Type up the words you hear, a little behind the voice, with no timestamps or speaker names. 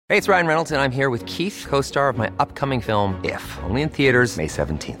Hey, it's Ryan Reynolds, and I'm here with Keith, co-star of my upcoming film, If, only in theaters May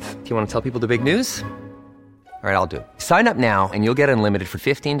 17th. Do you want to tell people the big news? All right, I'll do it. Sign up now and you'll get unlimited for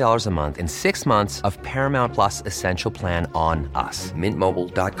 $15 a month and 6 months of Paramount Plus Essential Plan on us.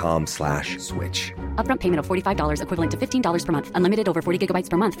 MintMobile.com/switch. Upfront payment of $45 equivalent to $15 per month. Unlimited over 40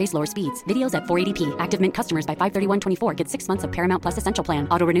 gigabytes per month. Face lower speeds. Videos at 480p. Active Mint customers by 531.24 get 6 months of Paramount Plus Essential Plan.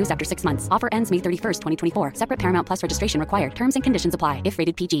 Auto renews after 6 months. Offer ends May 31st, 2024. Separate Paramount Plus registration required. Terms and conditions apply if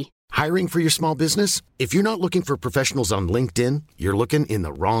rated PG. Hiring for your small business? If you're not looking for professionals on LinkedIn, you're looking in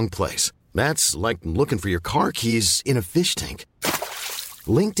the wrong place. That's like looking for your car keys in a fish tank.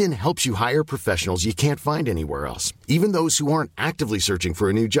 LinkedIn helps you hire professionals you can't find anywhere else, even those who aren't actively searching for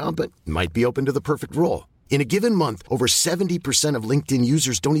a new job but might be open to the perfect role. In a given month, over 70% of LinkedIn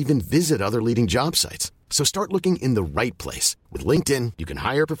users don't even visit other leading job sites. So start looking in the right place. With LinkedIn, you can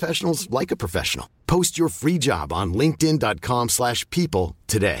hire professionals like a professional. Post your free job on linkedin.com/people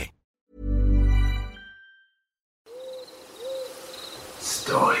today.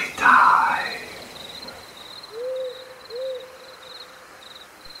 Story time.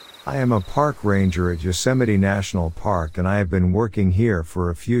 I am a park ranger at Yosemite National Park, and I have been working here for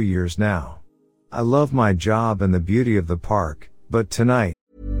a few years now. I love my job and the beauty of the park, but tonight...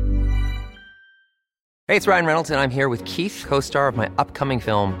 Hey, it's Ryan Reynolds, and I'm here with Keith, co-star of my upcoming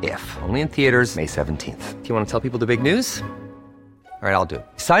film, If, only in theaters May 17th. Do you want to tell people the big news? All right, I'll do it.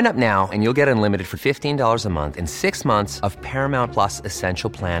 Sign up now and you'll get unlimited for $15 a month and 6 months of Paramount Plus Essential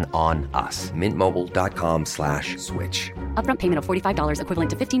Plan on us. MintMobile.com/switch. Upfront payment of $45 equivalent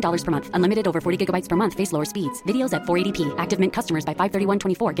to $15 per month. Unlimited over 40 gigabytes per month. Face lower speeds. Videos at 480p. Active Mint customers by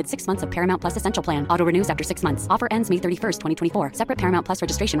 531.24 get 6 months of Paramount Plus Essential Plan. Auto renews after 6 months. Offer ends May 31st, 2024. Separate Paramount Plus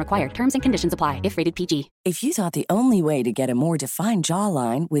registration required. Terms and conditions apply if rated PG. If you thought the only way to get a more defined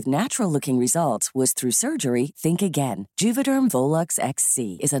jawline with natural-looking results was through surgery, think again. Juvederm Volux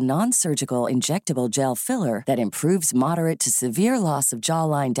XC is a non-surgical injectable gel filler that improves moderate to severe loss of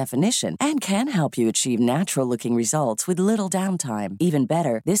jawline definition and can help you achieve natural-looking results with little downtime. Even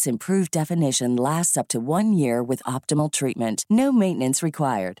better, this improved definition lasts up to 1 year with optimal treatment. No maintenance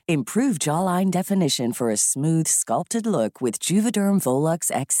required. Improve jawline definition for a smooth, sculpted look with Juvederm Volux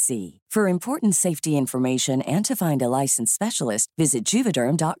XC. For important safety information and to find a licensed specialist, visit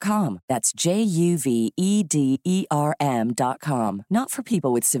Juvederm.com. That's JUVEDERM.com. Not for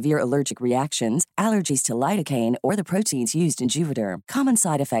people with severe allergic reactions, allergies to lidocaine, or the proteins used in Juvederm. Common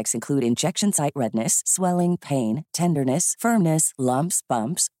side effects include injection site redness, swelling, pain, tenderness, firmness, lumps,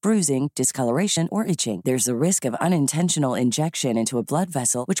 bumps, bruising, discoloration, or itching. There's a risk of unintentional injection into a blood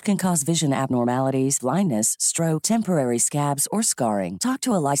vessel, which can cause vision abnormalities, blindness, stroke, temporary scabs, or scarring. Talk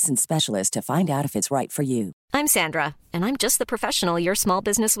to a licensed specialist to find out if it's right for you. I'm Sandra, and I'm just the professional your small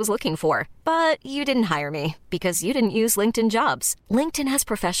business was looking for. But you didn't hire me because you didn't use LinkedIn Jobs. LinkedIn has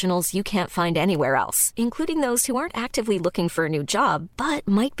professionals you can't find anywhere else, including those who aren't actively looking for a new job, but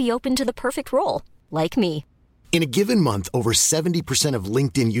might be open to the perfect role, like me. In a given month, over 70% of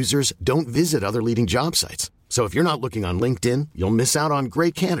LinkedIn users don't visit other leading job sites. So if you're not looking on LinkedIn, you'll miss out on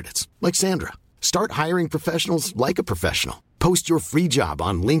great candidates like Sandra. Start hiring professionals like a professional. Post your free job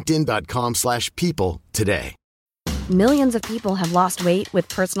on linkedin.com/people today. Millions of people have lost weight with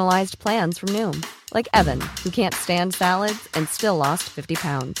personalized plans from Noom. Like Evan, who can't stand salads and still lost 50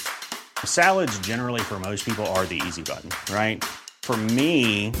 pounds. Salads generally for most people are the easy button, right? For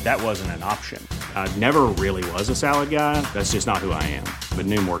me, that wasn't an option. I never really was a salad guy. That's just not who I am. But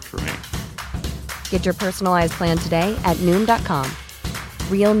Noom worked for me. Get your personalized plan today at Noom.com.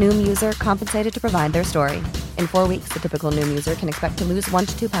 Real Noom user compensated to provide their story. In 4 weeks, the typical Noom user can expect to lose 1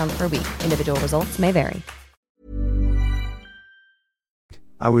 to 2 pounds per week. Individual results may vary.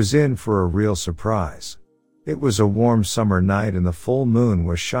 I was in for a real surprise. It was a warm summer night and the full moon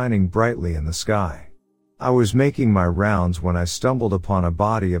was shining brightly in the sky. I was making my rounds when I stumbled upon a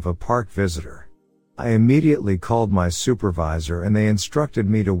body of a park visitor. I immediately called my supervisor and they instructed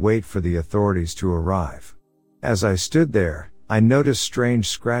me to wait for the authorities to arrive. As I stood there, I noticed strange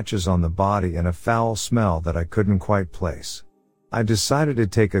scratches on the body and a foul smell that I couldn't quite place. I decided to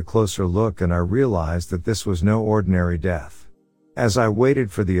take a closer look and I realized that this was no ordinary death. As I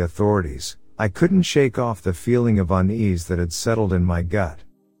waited for the authorities, I couldn't shake off the feeling of unease that had settled in my gut.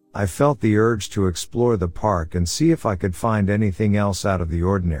 I felt the urge to explore the park and see if I could find anything else out of the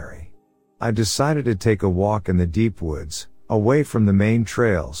ordinary. I decided to take a walk in the deep woods, away from the main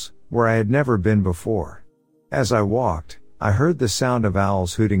trails, where I had never been before. As I walked, I heard the sound of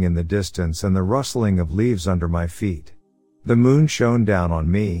owls hooting in the distance and the rustling of leaves under my feet. The moon shone down on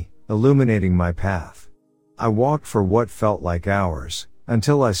me, illuminating my path. I walked for what felt like hours,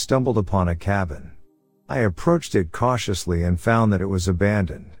 until I stumbled upon a cabin. I approached it cautiously and found that it was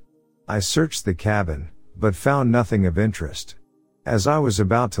abandoned. I searched the cabin, but found nothing of interest. As I was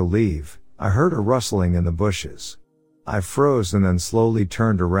about to leave, I heard a rustling in the bushes. I froze and then slowly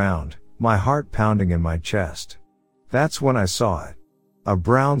turned around, my heart pounding in my chest. That's when I saw it. A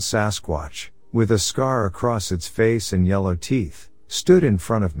brown Sasquatch, with a scar across its face and yellow teeth, stood in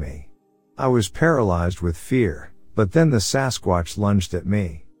front of me. I was paralyzed with fear, but then the Sasquatch lunged at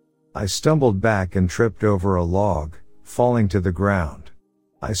me. I stumbled back and tripped over a log, falling to the ground.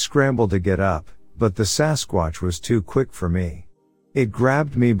 I scrambled to get up, but the Sasquatch was too quick for me. It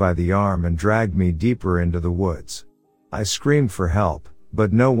grabbed me by the arm and dragged me deeper into the woods. I screamed for help,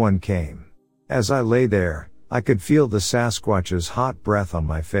 but no one came. As I lay there, I could feel the Sasquatch's hot breath on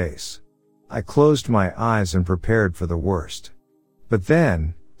my face. I closed my eyes and prepared for the worst. But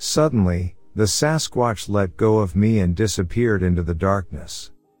then, suddenly, the Sasquatch let go of me and disappeared into the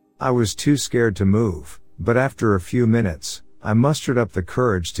darkness. I was too scared to move, but after a few minutes, I mustered up the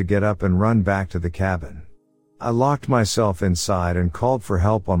courage to get up and run back to the cabin. I locked myself inside and called for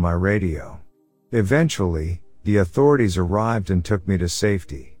help on my radio. Eventually, the authorities arrived and took me to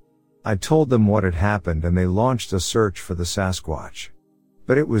safety. I told them what had happened and they launched a search for the Sasquatch.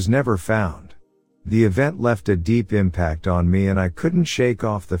 But it was never found. The event left a deep impact on me and I couldn't shake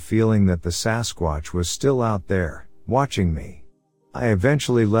off the feeling that the Sasquatch was still out there, watching me. I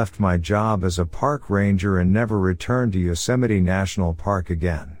eventually left my job as a park ranger and never returned to Yosemite National Park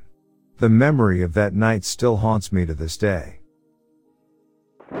again. The memory of that night still haunts me to this day.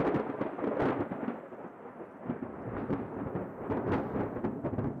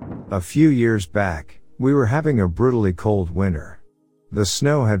 A few years back, we were having a brutally cold winter. The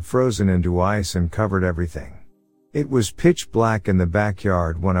snow had frozen into ice and covered everything. It was pitch black in the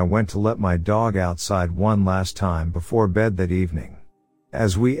backyard when I went to let my dog outside one last time before bed that evening.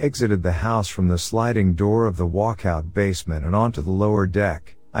 As we exited the house from the sliding door of the walkout basement and onto the lower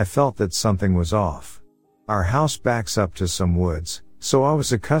deck, I felt that something was off. Our house backs up to some woods, so I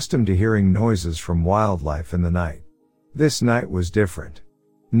was accustomed to hearing noises from wildlife in the night. This night was different.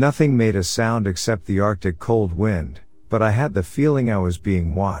 Nothing made a sound except the Arctic cold wind, but I had the feeling I was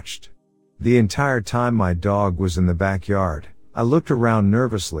being watched. The entire time my dog was in the backyard, I looked around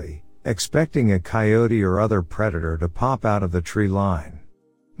nervously, expecting a coyote or other predator to pop out of the tree line.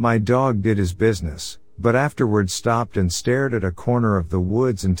 My dog did his business, but afterwards stopped and stared at a corner of the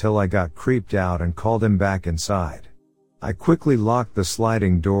woods until I got creeped out and called him back inside. I quickly locked the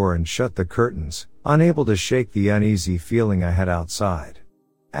sliding door and shut the curtains, unable to shake the uneasy feeling I had outside.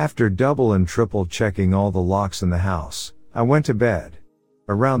 After double and triple checking all the locks in the house, I went to bed.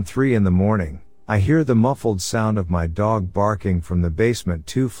 Around 3 a.m, I hear the muffled sound of my dog barking from the basement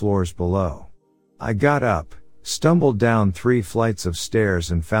 2 floors below. I got up, stumbled down 3 flights of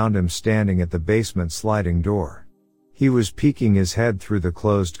stairs and found him standing at the basement sliding door. He was peeking his head through the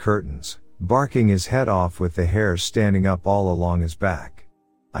closed curtains, barking his head off with the hairs standing up all along his back.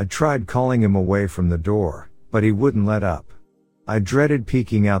 I tried calling him away from the door, but he wouldn't let up. I dreaded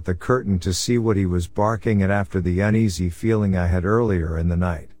peeking out the curtain to see what he was barking at after the uneasy feeling I had earlier in the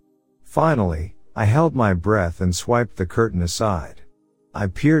night. Finally, I held my breath and swiped the curtain aside. I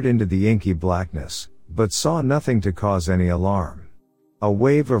peered into the inky blackness, but saw nothing to cause any alarm. A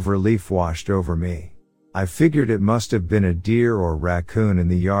wave of relief washed over me. I figured it must have been a deer or raccoon in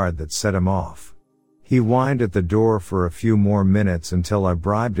the yard that set him off. He whined at the door for a few more minutes until I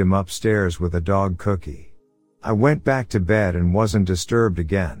bribed him upstairs with a dog cookie. I went back to bed and wasn't disturbed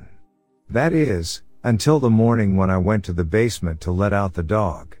again. That is, until the morning when I went to the basement to let out the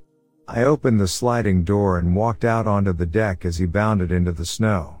dog. I opened the sliding door and walked out onto the deck as he bounded into the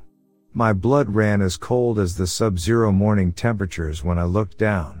snow. My blood ran as cold as the sub-zero morning temperatures when I looked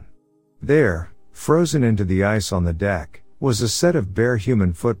down. There, frozen into the ice on the deck, was a set of bare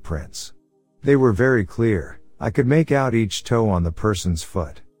human footprints. They were very clear. I could make out each toe on the person's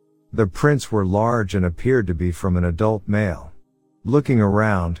foot. The prints were large and appeared to be from an adult male. Looking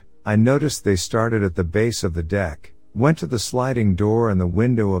around, I noticed they started at the base of the deck, went to the sliding door and the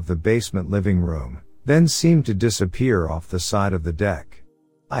window of the basement living room, then seemed to disappear off the side of the deck.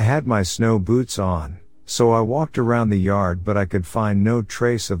 I had my snow boots on, so I walked around the yard but I could find no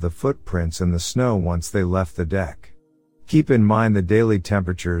trace of the footprints in the snow once they left the deck. Keep in mind the daily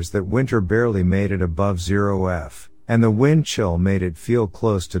temperatures that winter barely made it above 0 F. And the wind chill made it feel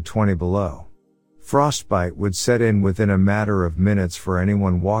close to 20 below. Frostbite would set in within a matter of minutes for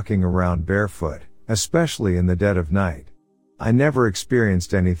anyone walking around barefoot, especially in the dead of night. I never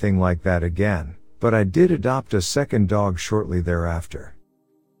experienced anything like that again, but I did adopt a second dog shortly thereafter.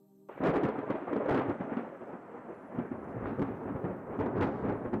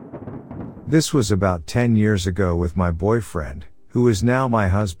 This was about 10 years ago with my boyfriend, who is now my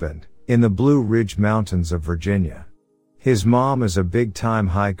husband, in the Blue Ridge Mountains of Virginia. His mom is a big-time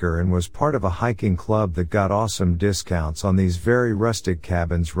hiker and was part of a hiking club that got awesome discounts on these very rustic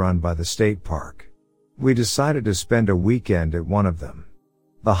cabins run by the state park. We decided to spend a weekend at one of them.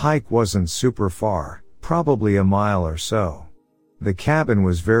 The hike wasn't super far, probably a mile or so. The cabin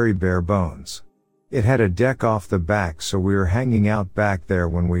was very bare bones. It had a deck off the back, so we were hanging out back there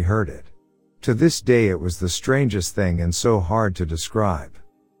when we heard it. To this day it was the strangest thing and so hard to describe.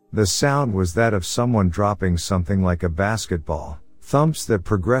 The sound was that of someone dropping something like a basketball, thumps that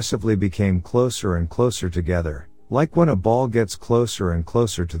progressively became closer and closer together, like when a ball gets closer and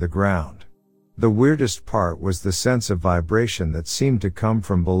closer to the ground. The weirdest part was the sense of vibration that seemed to come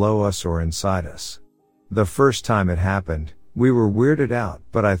from below us or inside us. The first time it happened, we were weirded out,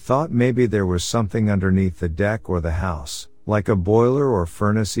 but I thought maybe there was something underneath the deck or the house, like a boiler or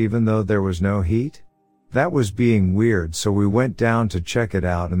furnace even though there was no heat. That was being weird, so we went down to check it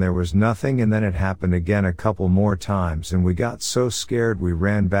out and there was nothing, and then it happened again a couple more times and we got so scared we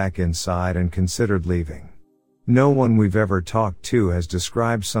ran back inside and considered leaving. No one we've ever talked to has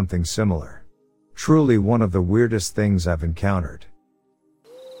described something similar. Truly one of the weirdest things I've encountered.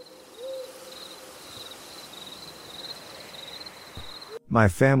 My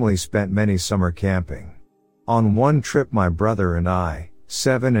family spent many summer camping. On one trip my brother and I,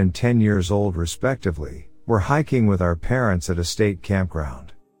 7 and 10 years old respectively, were hiking with our parents at a state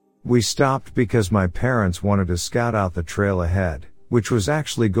campground. We stopped because my parents wanted to scout out the trail ahead, which was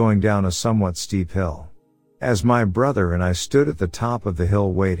actually going down a somewhat steep hill. As my brother and I stood at the top of the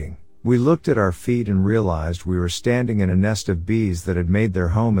hill waiting, we looked at our feet and realized we were standing in a nest of bees that had made their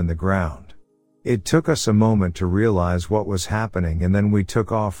home in the ground. It took us a moment to realize what was happening, and then we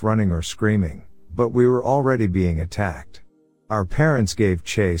took off running or screaming, but we were already being attacked. Our parents gave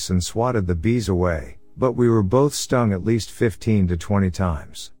chase and swatted the bees away, but we were both stung at least 15 to 20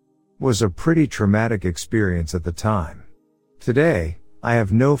 times. Was a pretty traumatic experience at the time. Today, I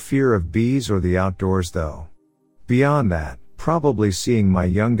have no fear of bees or the outdoors though. Beyond that, probably seeing my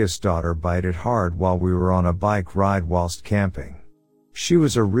youngest daughter bite it hard while we were on a bike ride whilst camping. She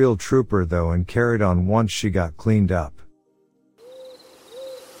was a real trooper though and carried on once she got cleaned up.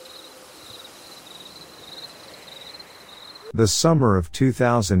 The summer of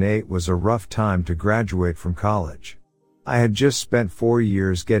 2008 was a rough time to graduate from college. I had just spent 4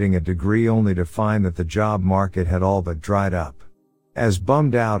 years getting a degree only to find that the job market had all but dried up. As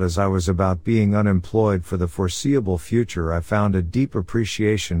bummed out as I was about being unemployed for the foreseeable future, I found a deep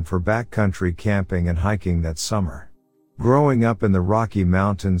appreciation for backcountry camping and hiking that summer. Growing up in the Rocky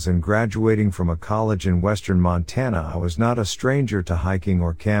Mountains and graduating from a college in western Montana, I was not a stranger to hiking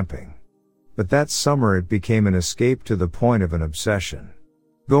or camping. But that summer it became an escape to the point of an obsession.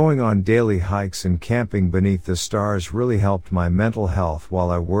 Going on daily hikes and camping beneath the stars really helped my mental health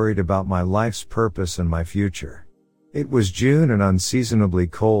while I worried about my life's purpose and my future. It was June and unseasonably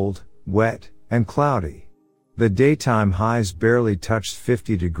cold, wet, and cloudy. The daytime highs barely touched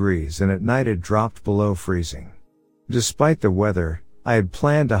 50 degrees and at night it dropped below freezing. Despite the weather, I had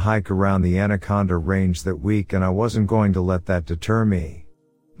planned to hike around the Anaconda Range that week and I wasn't going to let that deter me.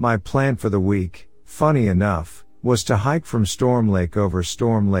 My plan for the week, funny enough, was to hike from Storm Lake over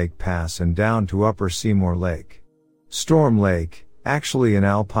Storm Lake Pass and down to Upper Seymour Lake. Storm Lake, actually an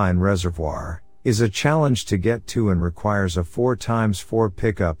alpine reservoir, is a challenge to get to and requires a 4x4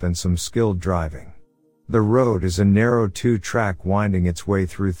 pickup and some skilled driving. The road is a narrow 2-track winding its way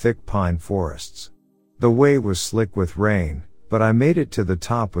through thick pine forests. The way was slick with rain, but I made it to the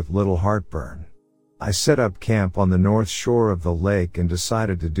top with little heartburn. I set up camp on the north shore of the lake and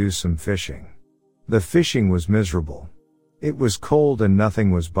decided to do some fishing. The fishing was miserable. It was cold and nothing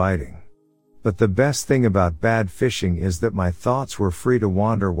was biting. But the best thing about bad fishing is that my thoughts were free to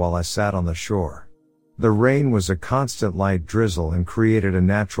wander while I sat on the shore. The rain was a constant light drizzle and created a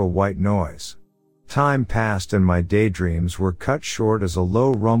natural white noise. Time passed and my daydreams were cut short as a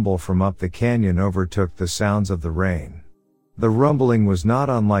low rumble from up the canyon overtook the sounds of the rain. The rumbling was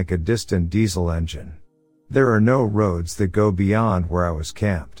not unlike a distant diesel engine. There are no roads that go beyond where I was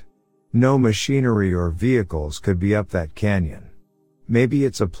camped. No machinery or vehicles could be up that canyon. Maybe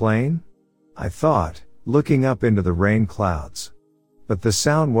it's a plane? I thought, looking up into the rain clouds. But the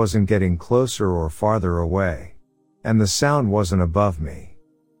sound wasn't getting closer or farther away. And the sound wasn't above me.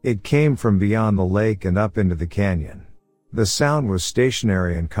 It came from beyond the lake and up into the canyon. The sound was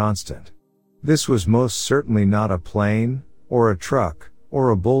stationary and constant. This was most certainly not a plane, or a truck, or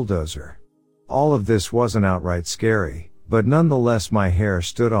a bulldozer. All of this wasn't outright scary, but nonetheless my hair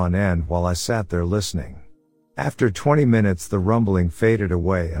stood on end while I sat there listening. After 20 minutes the rumbling faded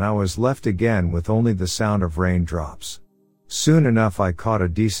away and I was left again with only the sound of raindrops. Soon enough I caught a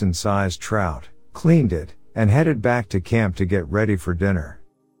decent-sized trout, cleaned it, and headed back to camp to get ready for dinner.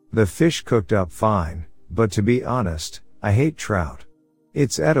 The fish cooked up fine, but to be honest, I hate trout.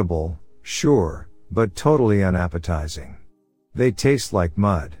 It's edible, sure, but totally unappetizing. They taste like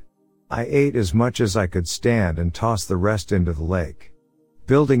mud. I ate as much as I could stand and tossed the rest into the lake.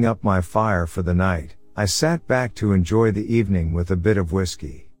 Building up my fire for the night, I sat back to enjoy the evening with a bit of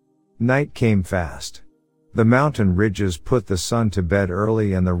whiskey. Night came fast. The mountain ridges put the sun to bed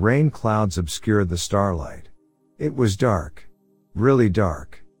early and the rain clouds obscured the starlight. It was dark. Really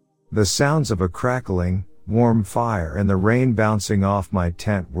dark. The sounds of a crackling, warm fire and the rain bouncing off my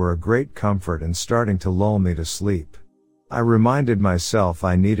tent were a great comfort and starting to lull me to sleep. I reminded myself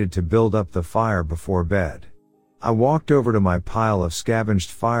I needed to build up the fire before bed. I walked over to my pile of scavenged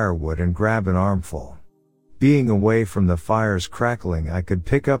firewood and grabbed an armful. Being away from the fire's crackling, I could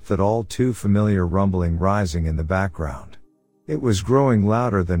pick up that all too familiar rumbling rising in the background. It was growing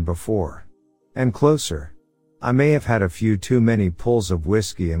louder than before. And closer. I may have had a few too many pulls of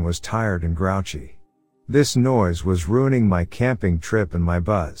whiskey and was tired and grouchy. This noise was ruining my camping trip and my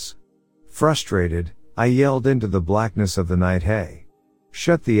buzz. Frustrated, I yelled into the blackness of the night, "Hey!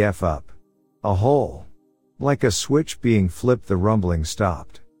 Shut the F up." A hole. Like a switch being flipped, the rumbling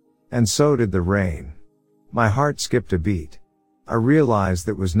stopped. And so did the rain. My heart skipped a beat. I realized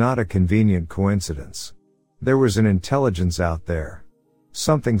that was not a convenient coincidence. There was an intelligence out there.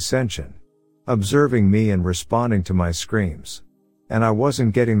 Something sentient. Observing me and responding to my screams. And I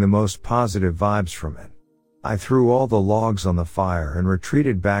wasn't getting the most positive vibes from it. I threw all the logs on the fire and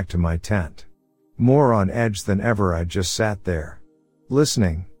retreated back to my tent. More on edge than ever, I just sat there.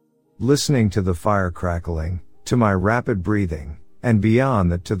 Listening to the fire crackling, to my rapid breathing, and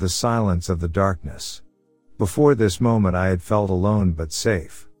beyond that to the silence of the darkness. Before this moment I had felt alone but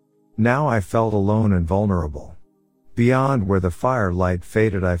safe. Now I felt alone and vulnerable. Beyond where the firelight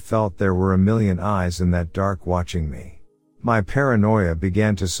faded, I felt there were a million eyes in that dark watching me. My paranoia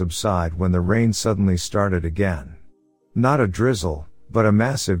began to subside when the rain suddenly started again. Not a drizzle, but a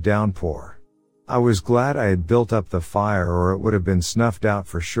massive downpour. I was glad I had built up the fire or it would have been snuffed out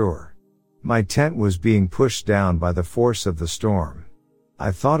for sure. My tent was being pushed down by the force of the storm.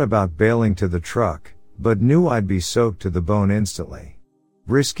 I thought about bailing to the truck, but knew I'd be soaked to the bone instantly.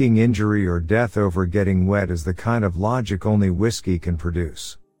 Risking injury or death over getting wet is the kind of logic only whiskey can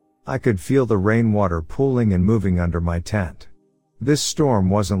produce. I could feel the rainwater pooling and moving under my tent. This storm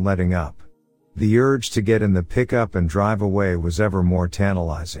wasn't letting up. The urge to get in the pickup and drive away was ever more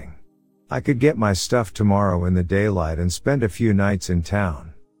tantalizing. I could get my stuff tomorrow in the daylight and spend a few nights in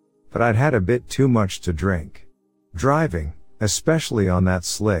town. But I'd had a bit too much to drink. Driving, especially on that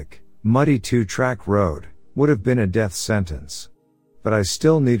slick, muddy 2-track road, would have been a death sentence. But I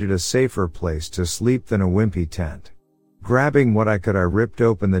still needed a safer place to sleep than a wimpy tent. Grabbing what I could, I ripped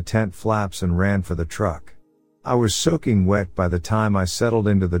open the tent flaps and ran for the truck. I was soaking wet by the time I settled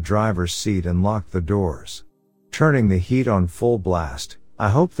into the driver's seat and locked the doors. Turning the heat on full blast, I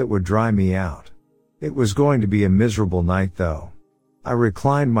hoped that would dry me out. It was going to be a miserable night though. I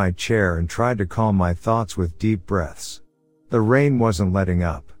reclined my chair and tried to calm my thoughts with deep breaths. The rain wasn't letting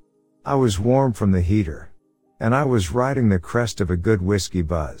up. I was warm from the heater. And I was riding the crest of a good whiskey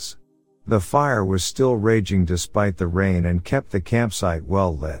buzz. The fire was still raging despite the rain and kept the campsite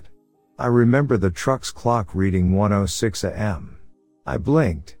well lit. I remember the truck's clock reading 1:06 a.m. I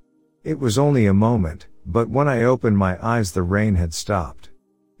blinked. It was only a moment, but when I opened my eyes the rain had stopped.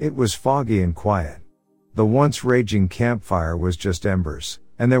 It was foggy and quiet. The once raging campfire was just embers,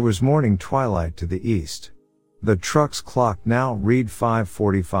 and there was morning twilight to the east. The truck's clock now read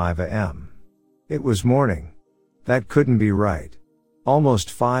 5:45 a.m. It was morning. That couldn't be right. Almost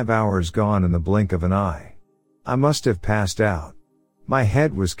 5 hours gone in the blink of an eye. I must have passed out. My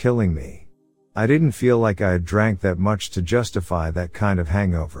head was killing me. I didn't feel like I had drank that much to justify that kind of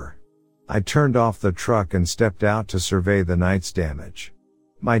hangover. I turned off the truck and stepped out to survey the night's damage.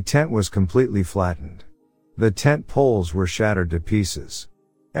 My tent was completely flattened. The tent poles were shattered to pieces.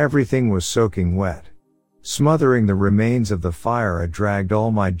 Everything was soaking wet. Smothering the remains of the fire, I dragged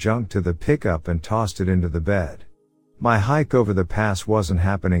all my junk to the pickup and tossed it into the bed. My hike over the pass wasn't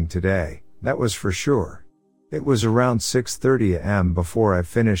happening today, that was for sure. It was around 6:30 a.m. before I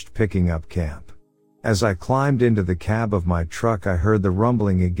finished picking up camp. As I climbed into the cab of my truck, I heard the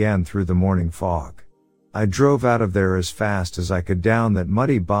rumbling again through the morning fog. I drove out of there as fast as I could down that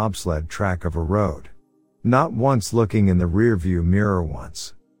muddy bobsled track of a road. Not once looking in the rearview mirror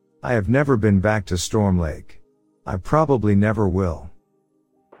once. I have never been back to Storm Lake. I probably never will.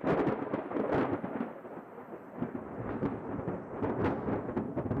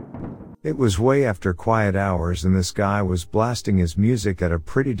 It was way after quiet hours and this guy was blasting his music at a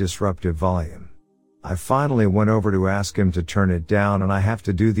pretty disruptive volume. I finally went over to ask him to turn it down, and I have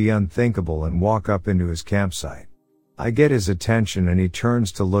to do the unthinkable and walk up into his campsite. I get his attention and he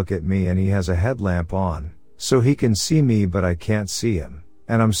turns to look at me, and he has a headlamp on, so he can see me but I can't see him,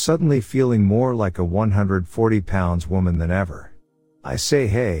 and I'm suddenly feeling more like a 140 pounds woman than ever. I say,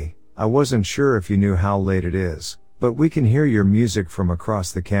 "Hey, I wasn't sure if you knew how late it is, but we can hear your music from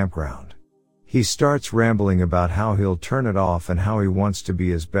across the campground." He starts rambling about how he'll turn it off and how he wants to be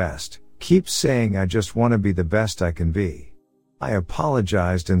his best, keeps saying, "I just want to be the best I can be." I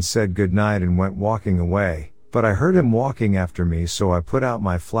apologized and said goodnight and went walking away, but I heard him walking after me, so I put out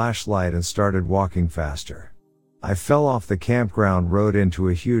my flashlight and started walking faster. I fell off the campground road into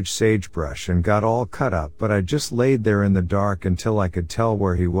a huge sagebrush and got all cut up, but I just laid there in the dark until I could tell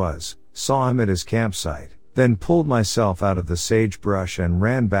where he was, saw him at his campsite, then pulled myself out of the sagebrush and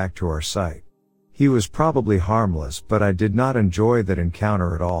ran back to our site. He was probably harmless, but I did not enjoy that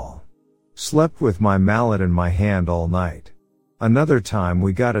encounter at all. Slept with my mallet in my hand all night. Another time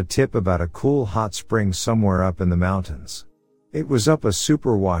we got a tip about a cool hot spring somewhere up in the mountains. It was up a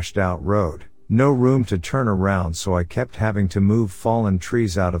super washed out road, no room to turn around, so I kept having to move fallen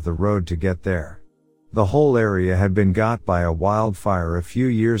trees out of the road to get there. The whole area had been got by a wildfire a few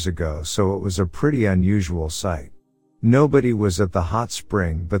years ago, so it was a pretty unusual sight. Nobody was at the hot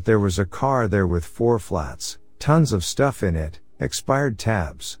spring, but there was a car there with 4 flats, tons of stuff in it, expired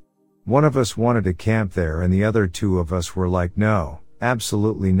tabs. One of us wanted to camp there and the other 2 of us were like, "No,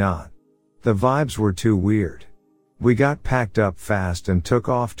 absolutely not." The vibes were too weird. We got packed up fast and took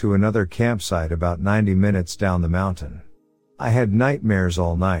off to another campsite about 90 minutes down the mountain. I had nightmares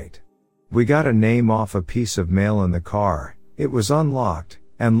all night. We got a name off a piece of mail in the car, it was unlocked,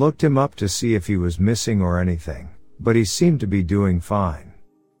 and looked him up to see if he was missing or anything, but he seemed to be doing fine.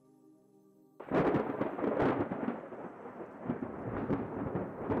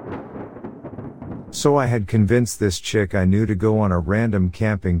 So I had convinced this chick I knew to go on a random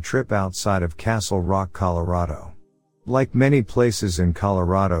camping trip outside of Castle Rock, Colorado. Like many places in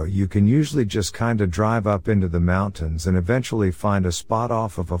Colorado, you can usually just kinda drive up into the mountains and eventually find a spot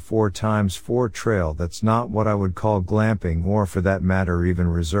off of a 4x4 trail that's not what I would call glamping, or for that matter even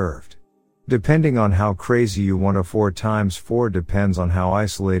reserved. Depending on how crazy you want a 4x4 depends on how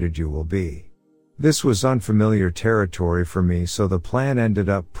isolated you will be. This was unfamiliar territory for me, so the plan ended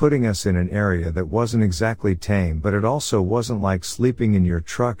up putting us in an area that wasn't exactly tame, but it also wasn't like sleeping in your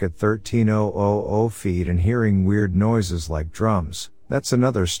truck at 13,000 feet and hearing weird noises like drums. That's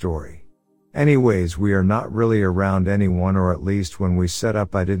another story. Anyways, we are not really around anyone, or at least when we set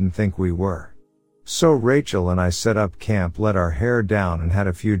up I didn't think we were. So Rachel and I set up camp, let our hair down and had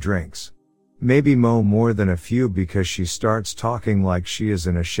a few drinks. Maybe more than a few, because she starts talking like she is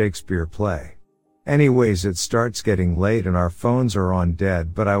in a Shakespeare play. Anyways, it starts getting late and our phones are on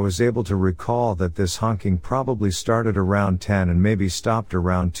dead, but I was able to recall that this honking probably started around 10 and maybe stopped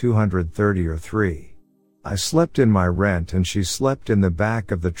around 230 or 3. I slept in my rent and she slept in the back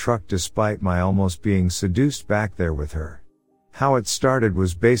of the truck, despite my almost being seduced back there with her. How it started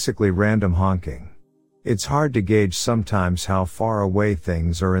was basically random honking. It's hard to gauge sometimes how far away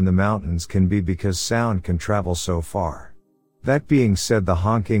things are in the mountains can be, because sound can travel so far. That being said, the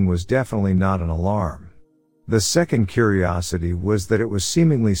honking was definitely not an alarm. The second curiosity was that it was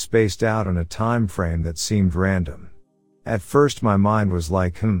seemingly spaced out in a time frame that seemed random. At first my mind was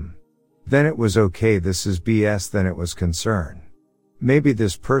like, Then it was okay, this is BS, then it was concern. Maybe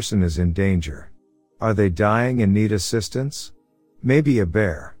this person is in danger. Are they dying and need assistance? Maybe a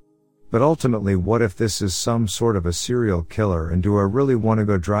bear. But ultimately, what if this is some sort of a serial killer, and do I really want to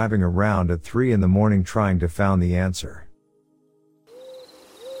go driving around at 3 in the morning trying to find the answer?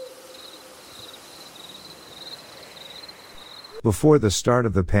 Before the start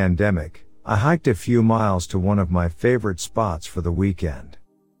of the pandemic, I hiked a few miles to one of my favorite spots for the weekend.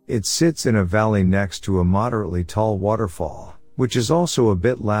 It sits in a valley next to a moderately tall waterfall, which is also a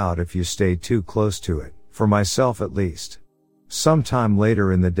bit loud if you stay too close to it, for myself at least. Sometime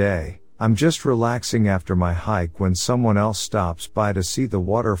later in the day, I'm just relaxing after my hike when someone else stops by to see the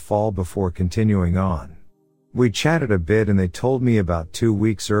waterfall before continuing on. We chatted a bit and they told me about 2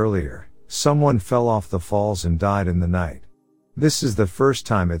 weeks earlier, someone fell off the falls and died in the night. This is the first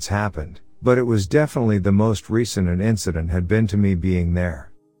time it's happened, but it was definitely the most recent an incident had been to me being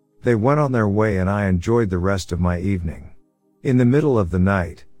there. They went on their way and I enjoyed the rest of my evening. In the middle of the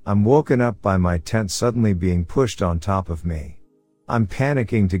night, I'm woken up by my tent suddenly being pushed on top of me. I'm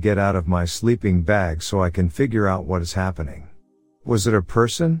panicking to get out of my sleeping bag so I can figure out what is happening. Was it a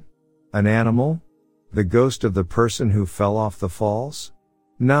person? An animal? The ghost of the person who fell off the falls?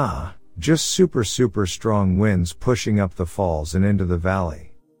 Nah, Just super strong winds pushing up the falls and into the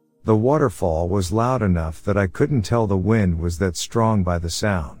valley. The waterfall was loud enough that I couldn't tell the wind was that strong by the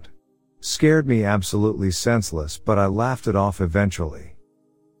sound. Scared me absolutely senseless, but I laughed it off eventually.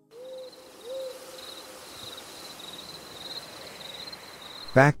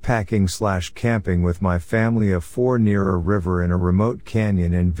 Backpacking/camping with my family of 4 near a river in a remote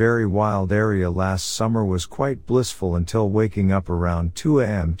canyon in very wild area last summer was quite blissful until waking up around 2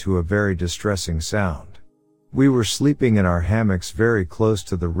 a.m. to a very distressing sound. We were sleeping in our hammocks very close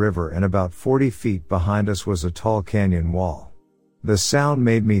to the river, and about 40 feet behind us was a tall canyon wall. The sound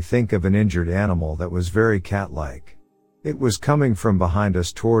made me think of an injured animal that was very cat-like. It was coming from behind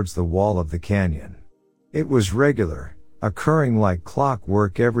us towards the wall of the canyon. It was regular, occurring like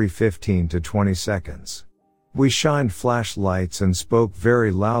clockwork every 15 to 20 seconds. We shined flashlights and spoke very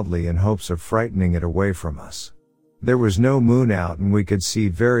loudly in hopes of frightening it away from us. There was no moon out and we could see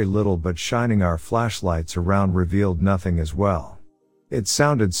very little, but shining our flashlights around revealed nothing as well. It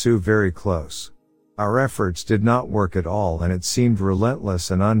sounded so very close. Our efforts did not work at all, and it seemed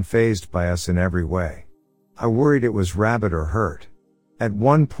relentless and unfazed by us in every way. I worried it was rabid or hurt. At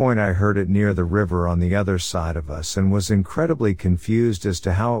one point I heard it near the river on the other side of us and was incredibly confused as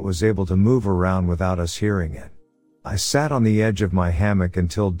to how it was able to move around without us hearing it. I sat on the edge of my hammock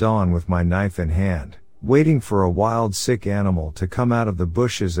until dawn with my knife in hand, waiting for a wild sick animal to come out of the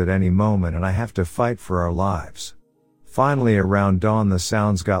bushes at any moment and I have to fight for our lives. Finally around dawn the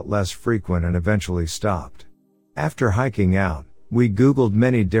sounds got less frequent and eventually stopped. After hiking out, we Googled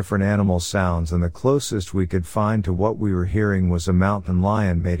many different animal sounds and the closest we could find to what we were hearing was a mountain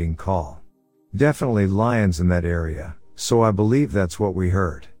lion mating call. Definitely lions in that area, so I believe that's what we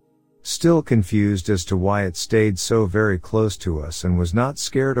heard. Still confused as to why it stayed so very close to us and was not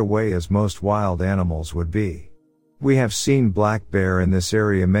scared away as most wild animals would be. We have seen black bear in this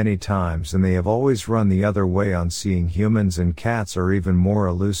area many times and they have always run the other way on seeing humans, and cats are even more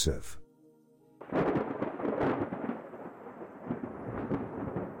elusive.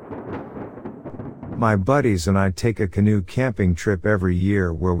 My buddies and I take a canoe camping trip every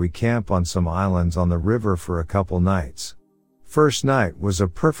year where we camp on some islands on the river for a couple nights. First night was a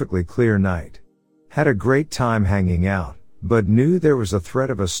perfectly clear night. Had a great time hanging out, but knew there was a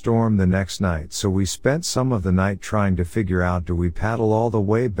threat of a storm the next night, so we spent some of the night trying to figure out, do we paddle all the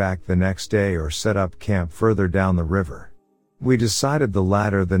way back the next day or set up camp further down the river? We decided the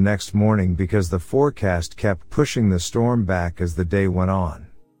latter the next morning because the forecast kept pushing the storm back as the day went on.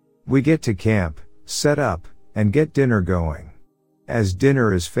 We get to camp, set up, and get dinner going. As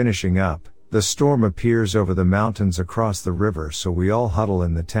dinner is finishing up, the storm appears over the mountains across the river, so we all huddle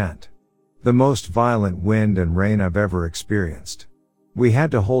in the tent. The most violent wind and rain I've ever experienced. We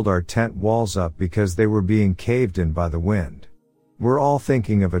had to hold our tent walls up because they were being caved in by the wind. We're all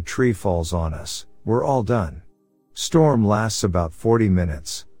thinking if a tree falls on us, we're all done. Storm lasts about 40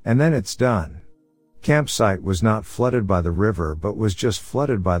 minutes, and then it's done. Campsite was not flooded by the river but was just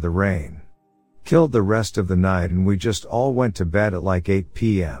flooded by the rain. Killed the rest of the night and we just all went to bed at like 8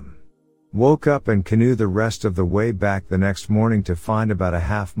 p.m. Woke up and canoed the rest of the way back the next morning to find about a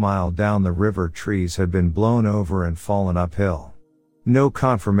half-mile down the river trees had been blown over and fallen uphill. No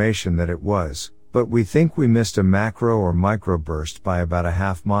confirmation that it was, but we think we missed a macro or microburst by about a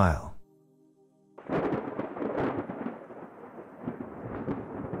half-mile.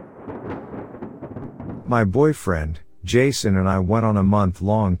 My boyfriend, Jason, and I went on a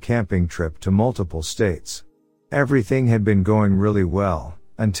month-long camping trip to multiple states. Everything had been going really well,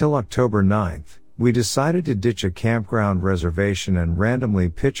 until October 9th, we decided to ditch a campground reservation and randomly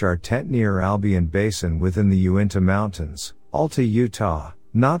pitch our tent near Albion Basin within the Uinta Mountains, Alta, Utah,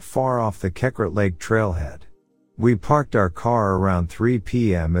 not far off the Kekrit Lake trailhead. We parked our car around 3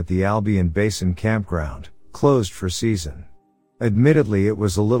 p.m. at the Albion Basin campground, closed for season. Admittedly, it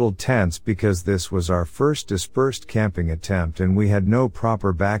was a little tense because this was our first dispersed camping attempt and we had no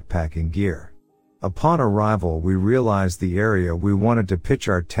proper backpacking gear. Upon arrival, we realized the area we wanted to pitch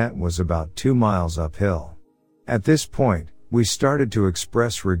our tent was about 2 miles uphill. At this point, we started to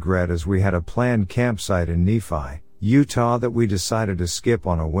express regret as we had a planned campsite in Nephi, Utah that we decided to skip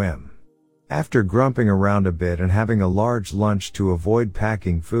on a whim. After grumping around a bit and having a large lunch to avoid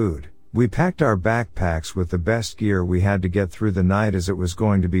packing food, we packed our backpacks with the best gear we had to get through the night as it was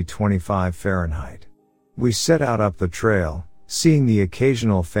going to be 25 Fahrenheit. We set out up the trail, seeing the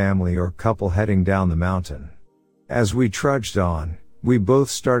occasional family or couple heading down the mountain. As we trudged on, we both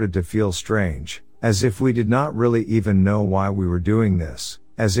started to feel strange, as if we did not really even know why we were doing this,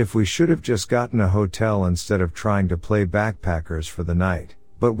 as if we should have just gotten a hotel instead of trying to play backpackers for the night,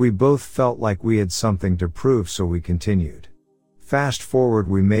 but we both felt like we had something to prove, so we continued. Fast forward,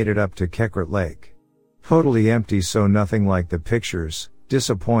 we made it up to Kekrit Lake. Totally empty, so nothing like the pictures,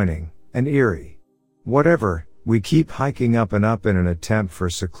 disappointing, and eerie. Whatever, we keep hiking up and up in an attempt for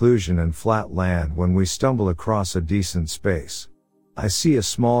seclusion and flat land when we stumble across a decent space. I see a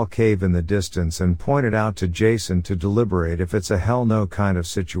small cave in the distance and point it out to Jason to deliberate if it's a hell no kind of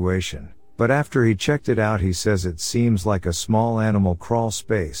situation, but after he checked it out he says it seems like a small animal crawl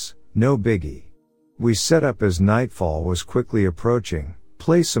space, no biggie. We set up as nightfall was quickly approaching,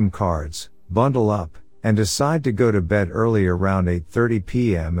 play some cards, bundle up, and decide to go to bed early around 8:30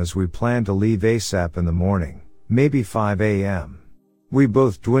 p.m. as we plan to leave ASAP in the morning, maybe 5 a.m. We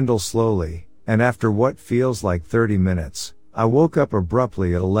both dwindle slowly, and after what feels like 30 minutes, I woke up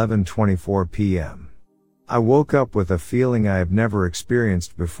abruptly at 11:24 p.m. I woke up with a feeling I have never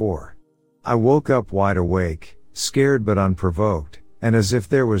experienced before. I woke up wide awake, scared but unprovoked, and as if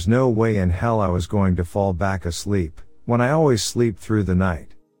there was no way in hell I was going to fall back asleep, when I always sleep through the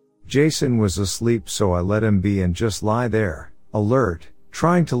night. Jason was asleep, so I let him be and just lie there, alert,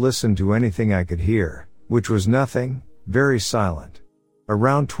 trying to listen to anything I could hear, which was nothing, very silent.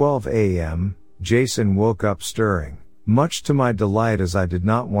 Around 12 a.m., Jason woke up stirring, much to my delight as I did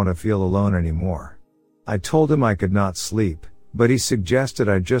not want to feel alone anymore. I told him I could not sleep, but he suggested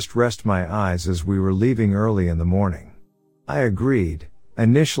I just rest my eyes as we were leaving early in the morning. I agreed,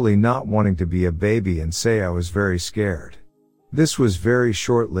 initially not wanting to be a baby and say I was very scared. This was very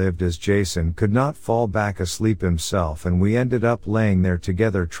short-lived as Jason could not fall back asleep himself and we ended up laying there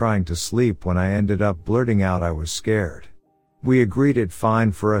together trying to sleep when I ended up blurting out I was scared. We agreed it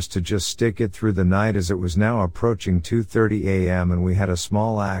fine for us to just stick it through the night as it was now approaching 2:30 a.m. and we had a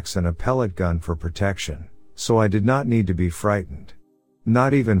small axe and a pellet gun for protection, so I did not need to be frightened.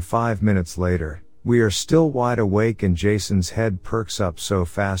 Not even 5 minutes later, we are still wide awake and Jason's head perks up so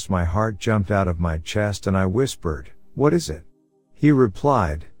fast my heart jumped out of my chest and I whispered, "What is it?" He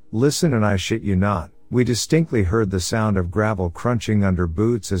replied, "Listen," and I shit you not, we distinctly heard the sound of gravel crunching under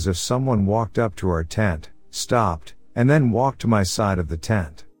boots as if someone walked up to our tent, stopped, and then walked to my side of the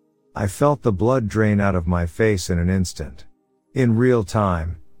tent. I felt the blood drain out of my face in an instant. In real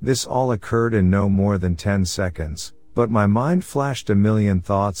time, this all occurred in no more than 10 seconds, but my mind flashed a million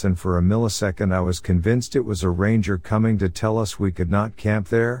thoughts and for a millisecond I was convinced it was a ranger coming to tell us we could not camp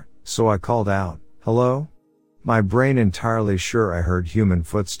there, so I called out, "Hello?" My brain entirely sure I heard human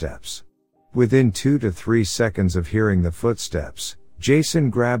footsteps. Within 2 to 3 seconds of hearing the footsteps, Jason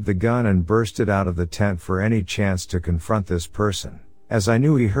grabbed the gun and bursted out of the tent for any chance to confront this person, as I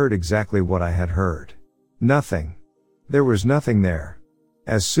knew he heard exactly what I had heard. Nothing. There was nothing there.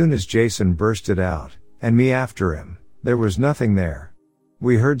 As soon as Jason bursted out, and me after him, there was nothing there.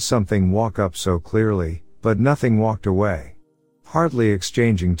 We heard something walk up so clearly, but nothing walked away. Hardly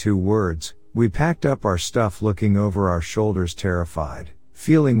exchanging 2 words, we packed up our stuff looking over our shoulders terrified,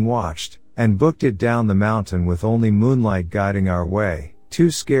 feeling watched, and booked it down the mountain with only moonlight guiding our way,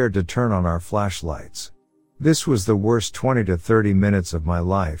 too scared to turn on our flashlights. This was the worst 20 to 30 minutes of my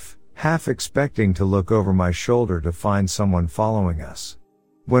life, half expecting to look over my shoulder to find someone following us.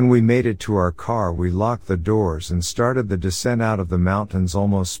 When we made it to our car we locked the doors and started the descent out of the mountains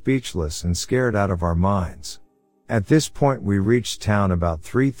almost speechless and scared out of our minds. At this point we reached town about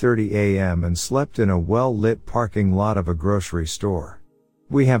 3:30 a.m. and slept in a well-lit parking lot of a grocery store.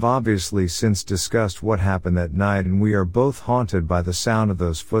 We have obviously since discussed what happened that night and we are both haunted by the sound of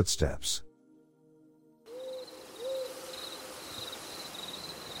those footsteps.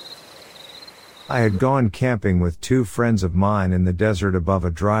 I had gone camping with 2 friends of mine in the desert above a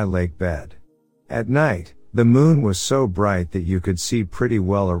dry lake bed. At night, the moon was so bright that you could see pretty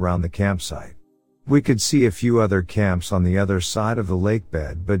well around the campsite. We could see a few other camps on the other side of the lake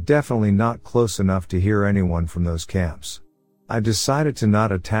bed, but definitely not close enough to hear anyone from those camps. I decided to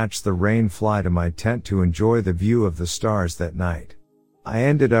not attach the rain fly to my tent to enjoy the view of the stars that night. I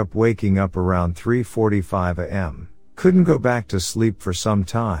ended up waking up around 3:45 a.m., couldn't go back to sleep for some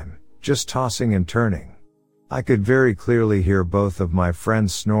time, just tossing and turning. I could very clearly hear both of my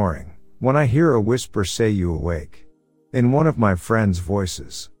friends snoring, when I hear a whisper say "You awake?" in one of my friends'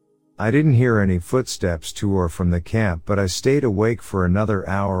 voices. I didn't hear any footsteps to or from the camp, but I stayed awake for another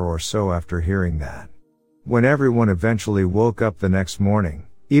hour or so after hearing that. When everyone eventually woke up the next morning,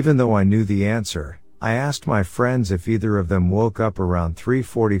 even though I knew the answer, I asked my friends if either of them woke up around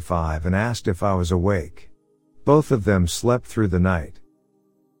 3:45 and asked if I was awake. Both of them slept through the night.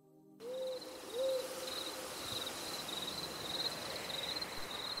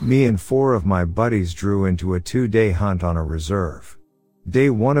 Me and 4 of my buddies drew into a 2-day hunt on a reserve.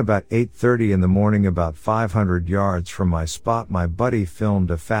 Day 1 about 8:30 in the morning, about 500 yards from my spot, my buddy filmed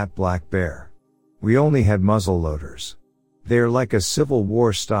a fat black bear. We only had muzzle loaders. They're like a Civil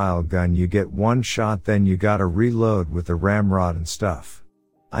War style gun. You get one shot, then you gotta reload with the ramrod and stuff.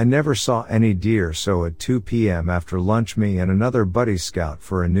 I never saw any deer, so at 2 p.m. after lunch, me and another buddy scout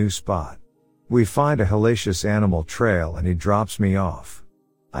for a new spot. We find a hellacious animal trail and he drops me off.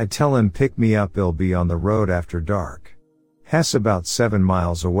 I tell him pick me up, he'll be on the road after dark. Hess about 7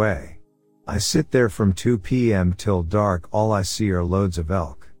 miles away. I sit there from 2 p.m. till dark, all I see are loads of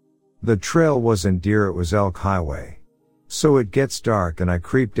elk. The trail wasn't deer, it was elk highway. So it gets dark and I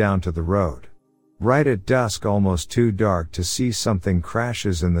creep down to the road. Right at dusk, almost too dark to see, something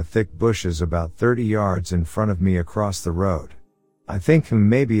crashes in the thick bushes about 30 yards in front of me across the road. I think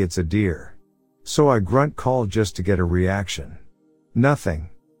maybe it's a deer. So I grunt call just to get a reaction. Nothing.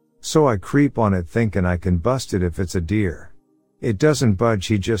 So I creep on it thinking I can bust it if it's a deer. It doesn't budge,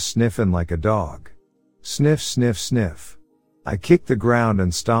 he just sniffing like a dog. Sniff, sniff, sniff. I kick the ground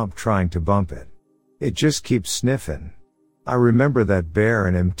and stomp trying to bump it. It just keeps sniffing. I remember that bear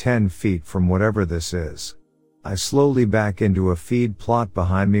and him 10 feet from whatever this is. I slowly back into a feed plot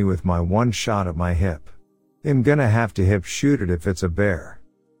behind me with my one shot at my hip. I'm gonna have to hip shoot it if it's a bear.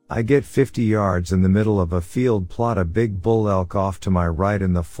 I get 50 yards in the middle of a field plot, a big bull elk off to my right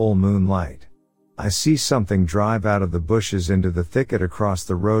in the full moonlight. I see something drive out of the bushes into the thicket across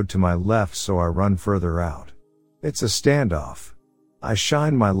the road to my left, so I run further out. It's a standoff. I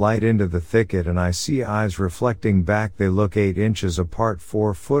shine my light into the thicket and I see eyes reflecting back. They look 8 inches apart,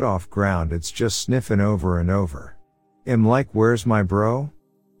 4 foot off ground. It's just sniffing over and over. I'm like, where's my bro?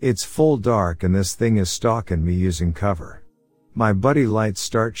 It's full dark and this thing is stalking me using cover. My buddy lights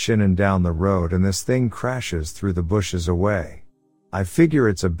start shinning down the road and this thing crashes through the bushes away. I figure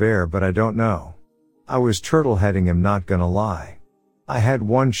it's a bear, but I don't know. I was turtle heading him, not gonna lie. I had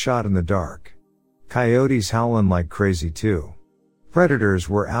one shot in the dark. Coyotes howling like crazy too. Predators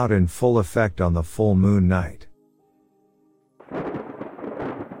were out in full effect on the full moon night.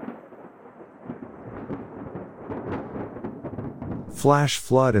 Flash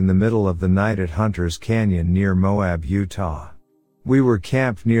flood in the middle of the night at Hunter's Canyon near Moab, Utah. We were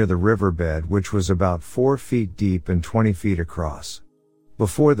camped near the riverbed, which was about 4 feet deep and 20 feet across.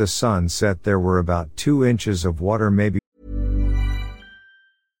 Before the sun set, there were about 2 inches of water, maybe.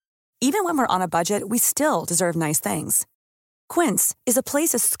 Even when we're on a budget, we still deserve nice things. Quince is a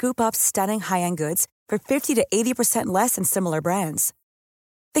place to scoop up stunning high-end goods for 50 to 80% less than similar brands.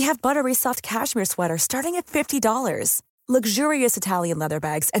 They have buttery soft cashmere sweaters starting at $50, luxurious Italian leather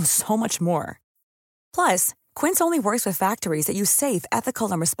bags, and so much more. Plus, Quince only works with factories that use safe,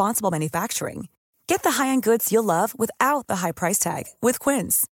 ethical, and responsible manufacturing. Get the high-end goods you'll love without the high price tag with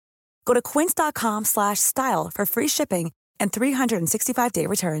Quince. Go to quince.com/style for free shipping and 365-day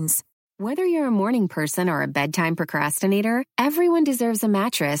returns. Whether you're a morning person or a bedtime procrastinator, everyone deserves a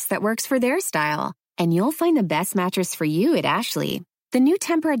mattress that works for their style. And you'll find the best mattress for you at Ashley. The new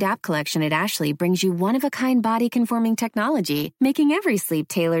Temper-Adapt collection at Ashley brings you one-of-a-kind body-conforming technology, making every sleep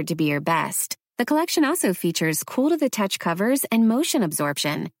tailored to be your best. The collection also features cool-to-the-touch covers and motion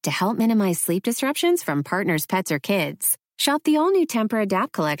absorption to help minimize sleep disruptions from partners, pets, or kids. Shop the all-new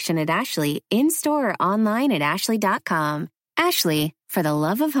Temper-Adapt collection at Ashley, in-store or online at ashley.com. Ashley, for the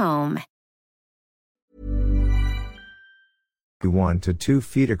love of home. 1 to 2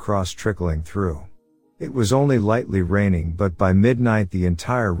 feet across, trickling through. It was only lightly raining, but by midnight the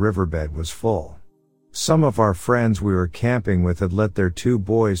entire riverbed was full. Some of our friends we were camping with had let their 2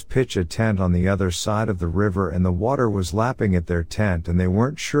 boys pitch a tent on the other side of the river, and the water was lapping at their tent and they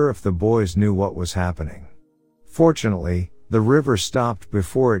weren't sure if the boys knew what was happening. Fortunately, the river stopped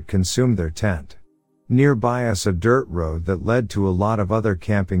before it consumed their tent. Nearby us, a dirt road that led to a lot of other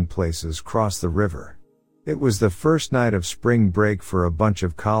camping places crossed the river. It was the first night of spring break for a bunch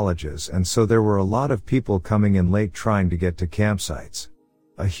of colleges, and so there were a lot of people coming in late trying to get to campsites.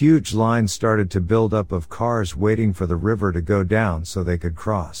 A huge line started to build up of cars waiting for the river to go down so they could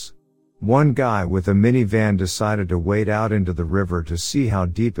cross. One guy with a minivan decided to wade out into the river to see how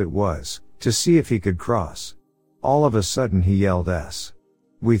deep it was, to see if he could cross. All of a sudden he yelled "S."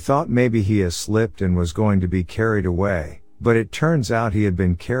 We thought maybe he has slipped and was going to be carried away, but it turns out he had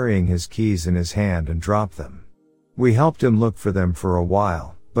been carrying his keys in his hand and dropped them. We helped him look for them for a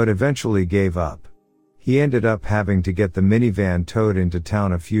while, but eventually gave up. He ended up having to get the minivan towed into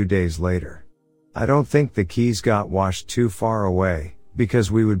town a few days later. I don't think the keys got washed too far away,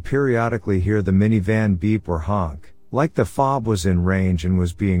 because we would periodically hear the minivan beep or honk, like the fob was in range and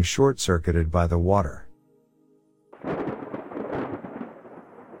was being short-circuited by the water.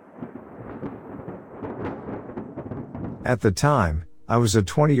 At the time, I was a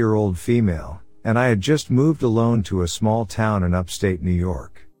 20-year-old female, and I had just moved alone to a small town in upstate New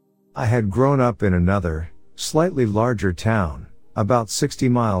York. I had grown up in another, slightly larger town, about 60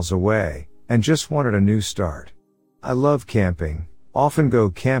 miles away, and just wanted a new start. I love camping, often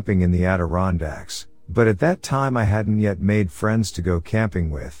go camping in the Adirondacks, but at that time I hadn't yet made friends to go camping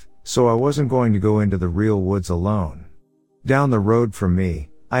with, so I wasn't going to go into the real woods alone. Down the road from me,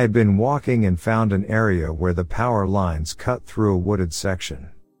 I had been walking and found an area where the power lines cut through a wooded section.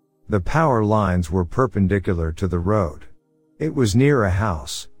 The power lines were perpendicular to the road. It was near a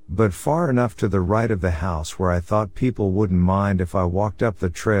house, but far enough to the right of the house where I thought people wouldn't mind if I walked up the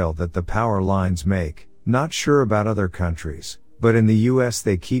trail that the power lines make. Not sure about other countries, but in the US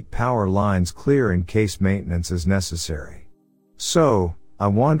they keep power lines clear in case maintenance is necessary. So, I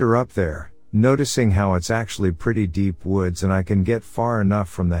wander up there, noticing how it's actually pretty deep woods and I can get far enough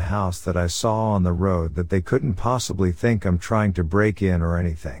from the house that I saw on the road that they couldn't possibly think I'm trying to break in or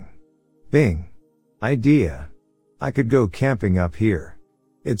anything. Bing! Idea! I could go camping up here.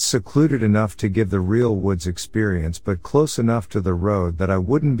 It's secluded enough to give the real woods experience but close enough to the road that I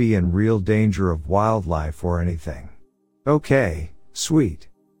wouldn't be in real danger of wildlife or anything. Okay, sweet.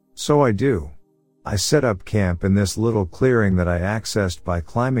 So I do. I set up camp in this little clearing that I accessed by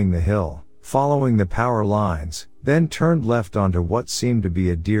climbing the hill, following the power lines, then turned left onto what seemed to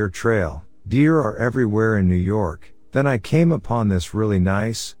be a deer trail. Deer are everywhere in New York. Then I came upon this really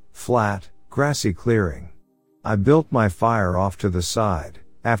nice, flat, grassy clearing. I built my fire off to the side,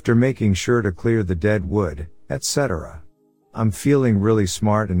 after making sure to clear the dead wood, etc. I'm feeling really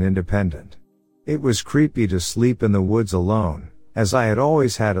smart and independent. It was creepy to sleep in the woods alone, as I had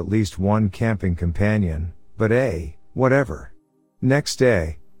always had at least one camping companion, but whatever. Next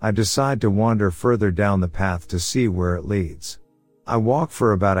day, I decide to wander further down the path to see where it leads. I walk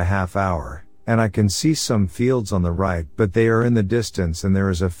for about a half hour, and I can see some fields on the right, but they are in the distance and there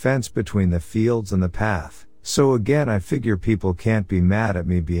is a fence between the fields and the path, so again I figure people can't be mad at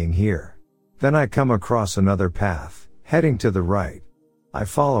me being here. Then I come across another path, heading to the right. I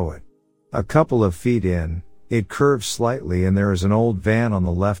follow it. A couple of feet in, it curves slightly and there is an old van on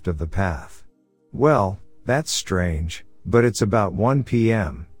the left of the path. Well, that's strange, but it's about 1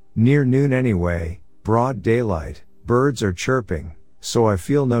 p.m., near noon anyway, broad daylight, birds are chirping, so I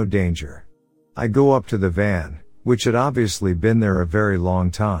feel no danger. I go up to the van, which had obviously been there a very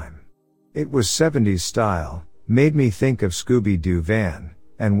long time. It was 70s style, made me think of Scooby-Doo van,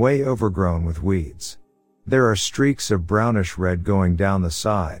 and way overgrown with weeds. There are streaks of brownish red going down the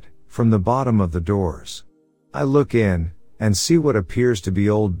side, from the bottom of the doors. I look in, and see what appears to be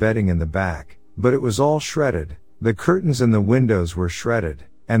old bedding in the back, but it was all shredded, the curtains in the windows were shredded,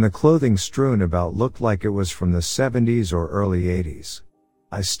 and the clothing strewn about looked like it was from the 70s or early 80s.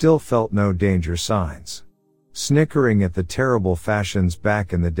 I still felt no danger signs. Snickering at the terrible fashions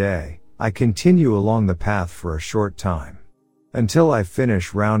back in the day, I continue along the path for a short time. Until I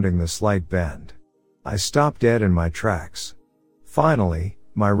finish rounding the slight bend. I stop dead in my tracks. Finally,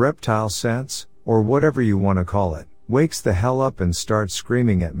 my reptile sense, or whatever you want to call it, wakes the hell up and starts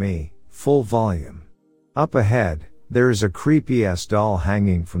screaming at me, full volume. Up ahead, there is a creepy-ass doll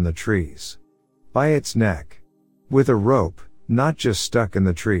hanging from the trees. By its neck. With a rope, not just stuck in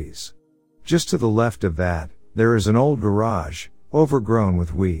the trees. Just to the left of that, there is an old garage, overgrown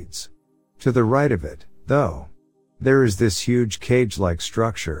with weeds. To the right of it, though, there is this huge cage-like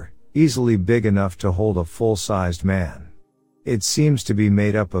structure, easily big enough to hold a full-sized man. It seems to be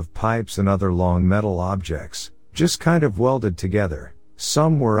made up of pipes and other long metal objects, just kind of welded together.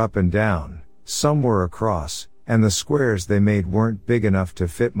 Some were up and down, some were across, and the squares they made weren't big enough to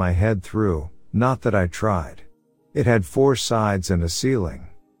fit my head through, not that I tried. It had 4 sides and a ceiling.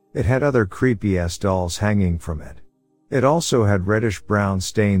 It had other creepy-ass dolls hanging from it. It also had reddish-brown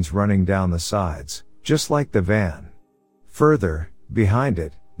stains running down the sides, just like the van. Further, behind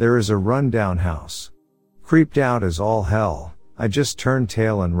it, there is a run-down house. Creeped out as all hell, I just turned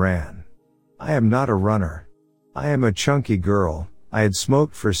tail and ran. I am not a runner. I am a chunky girl. I had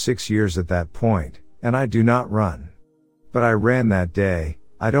smoked for 6 years at that point, and I do not run. But I ran that day.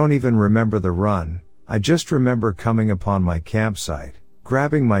 I don't even remember the run. I just remember coming upon my campsite,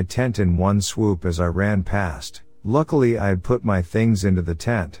 grabbing my tent in one swoop as I ran past. Luckily I had put my things into the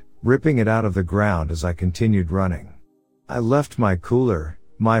tent, ripping it out of the ground as I continued running. I left my cooler,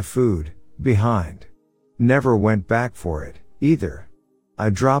 my food, behind. Never went back for it, either. I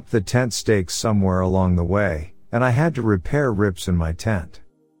dropped the tent stakes somewhere along the way, and I had to repair rips in my tent.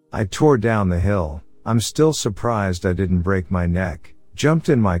 I tore down the hill. I'm still surprised I didn't break my neck, jumped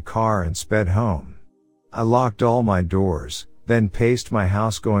in my car and sped home. I locked all my doors, then paced my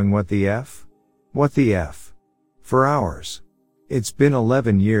house going what the F? What the F? For hours. It's been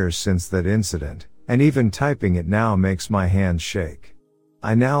 11 years since that incident, and even typing it now makes my hands shake.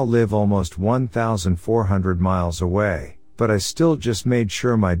 I now live almost 1,400 miles away, but I still just made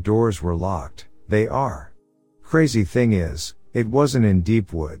sure my doors were locked. They are. Crazy thing is, it wasn't in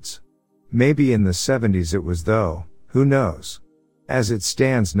deep woods. Maybe in the 70s it was though, who knows? As it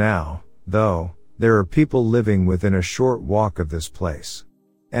stands now, though, there are people living within a short walk of this place.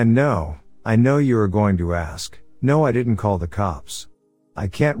 And no, I know you are going to ask, no, I didn't call the cops. I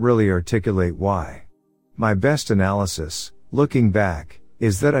can't really articulate why. My best analysis, looking back,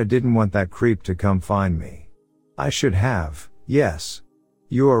 is that I didn't want that creep to come find me. I should have, yes.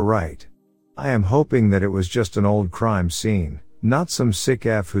 You are right. I am hoping that it was just an old crime scene, not some sick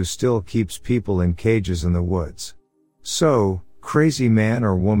F who still keeps people in cages in the woods. So, crazy man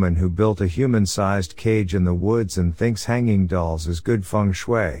or woman who built a human-sized cage in the woods and thinks hanging dolls is good feng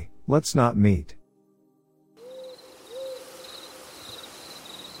shui, let's not meet.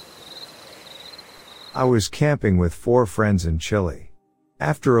 I was camping with 4 friends in Chile.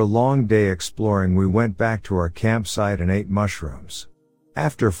 After a long day exploring, we went back to our campsite and ate mushrooms.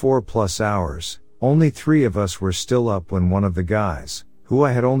 After 4+ hours, only 3 of us were still up when one of the guys, who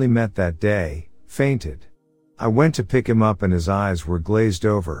I had only met that day, fainted. I went to pick him up and his eyes were glazed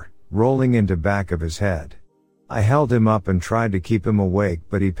over, rolling into back of his head. I held him up and tried to keep him awake,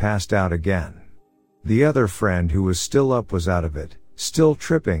 but he passed out again. The other friend who was still up was out of it, still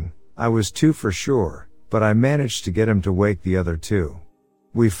tripping. I was 2 for sure, but I managed to get him to wake the other 2.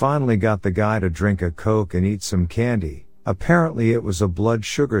 We finally got the guy to drink a Coke and eat some candy. Apparently it was a blood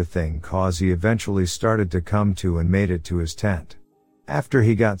sugar thing, cause he eventually started to come to and made it to his tent. After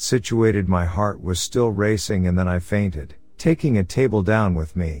he got situated, my heart was still racing and then I fainted, taking a table down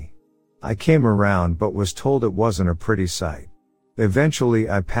with me. I came around but was told it wasn't a pretty sight. Eventually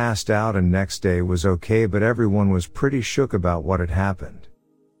I passed out and next day was okay, but everyone was pretty shook about what had happened.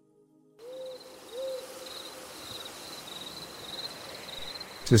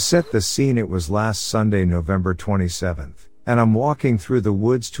 To set the scene, it was last Sunday, November 27th, and I'm walking through the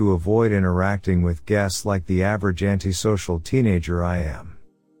woods to avoid interacting with guests like the average antisocial teenager I am.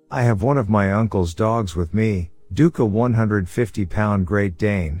 I have one of my uncle's dogs with me, Duke, a 150-pound Great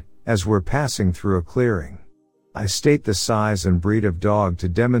Dane, as we're passing through a clearing. I state the size and breed of dog to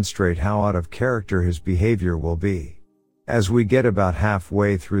demonstrate how out of character his behavior will be. As we get about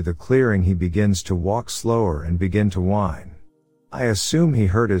halfway through the clearing, he begins to walk slower and begin to whine. I assume he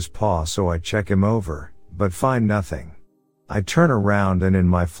hurt his paw, so I check him over, but find nothing. I turn around and in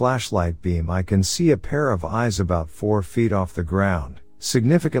my flashlight beam I can see a pair of eyes about 4 feet off the ground,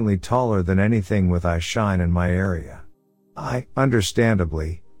 significantly taller than anything with eye shine in my area. I,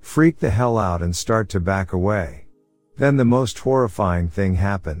 understandably, freak the hell out and start to back away. Then the most horrifying thing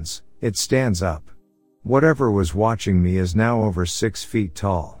happens, it stands up. Whatever was watching me is now over 6 feet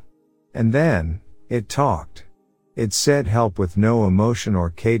tall. And then, it talked. It said help with no emotion or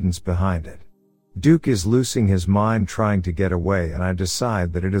cadence behind it. Duke is losing his mind trying to get away, and I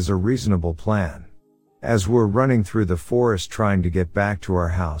decide that it is a reasonable plan. As we're running through the forest trying to get back to our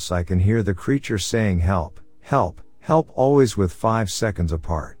house, I can hear the creature saying help, help, help, always with 5 seconds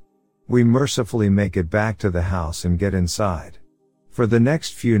apart. We mercifully make it back to the house and get inside. For the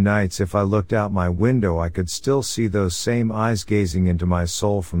next few nights, if I looked out my window, I could still see those same eyes gazing into my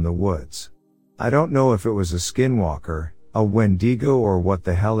soul from the woods. I don't know if it was a skinwalker, a Wendigo, or what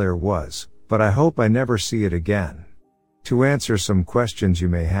the hell it was, but I hope I never see it again. To answer some questions you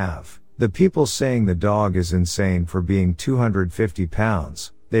may have, the people saying the dog is insane for being 250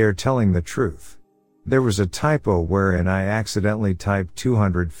 pounds, they are telling the truth. There was a typo wherein I accidentally typed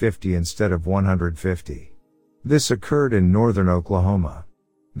 250 instead of 150. This occurred in northern Oklahoma.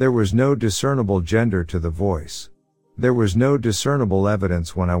 There was no discernible gender to the voice. There was no discernible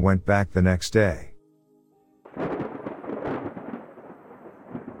evidence when I went back the next day.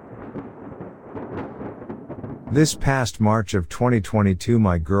 This past March of 2022,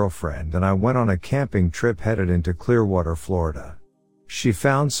 my girlfriend and I went on a camping trip headed into Clearwater, Florida. She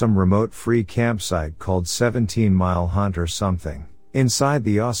found some remote free campsite called 17 Mile Hunt or something, inside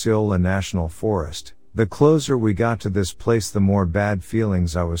the Osceola National Forest. The closer we got to this place, the more bad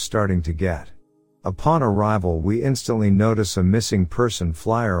feelings I was starting to get. Upon arrival, we instantly notice a missing person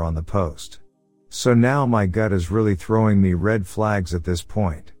flyer on the post. So now my gut is really throwing me red flags at this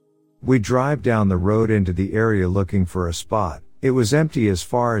point. We drive down the road into the area looking for a spot. It was empty as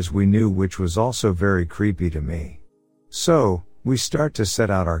far as we knew, which was also very creepy to me. So, we start to set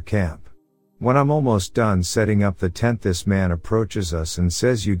out our camp. When I'm almost done setting up the tent, this man approaches us and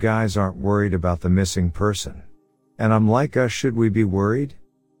says, "You guys aren't worried about the missing person?" And I'm like, should we be worried?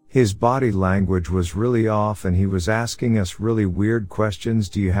 His body language was really off and he was asking us really weird questions.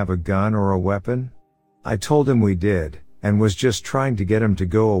 Do you have a gun or a weapon? I told him we did, and was just trying to get him to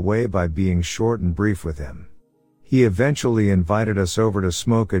go away by being short and brief with him. He eventually invited us over to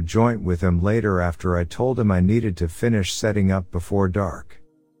smoke a joint with him later after I told him I needed to finish setting up before dark.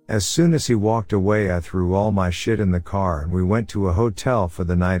 As soon as he walked away, I threw all my shit in the car and we went to a hotel for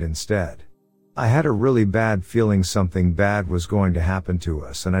the night instead. I had a really bad feeling something bad was going to happen to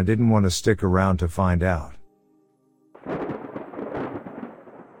us and I didn't want to stick around to find out.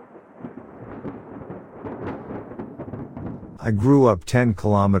 I grew up 10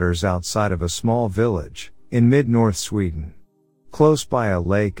 kilometers outside of a small village in mid-north Sweden, close by a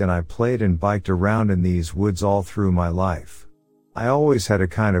lake, and I played and biked around in these woods all through my life. I always had a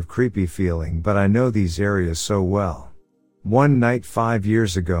kind of creepy feeling, but I know these areas so well. One night 5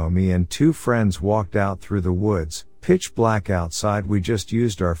 years ago, me and 2 friends walked out through the woods, pitch black outside. We just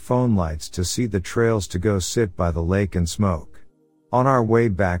used our phone lights to see the trails to go sit by the lake and smoke. On our way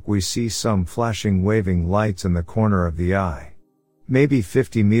back we see some flashing waving lights in the corner of the eye. Maybe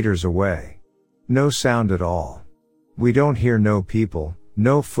 50 meters away. No sound at all. We don't hear no people,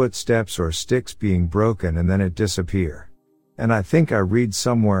 no footsteps or sticks being broken, and then it disappear. And I think I read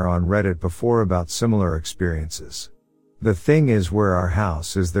somewhere on Reddit before about similar experiences. The thing is, where our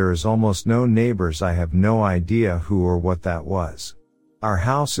house is there is almost no neighbors. I have no idea who or what that was. Our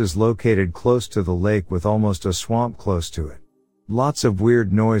house is located close to the lake with almost a swamp close to it. Lots of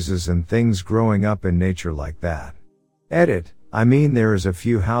weird noises and things growing up in nature like that. There is a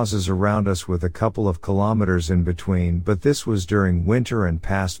few houses around us with a couple of kilometers in between, but this was during winter and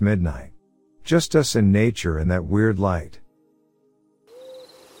past midnight. Just us in nature and that weird light.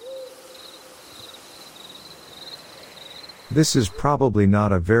 This is probably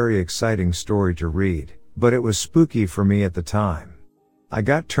not a very exciting story to read, but it was spooky for me at the time. I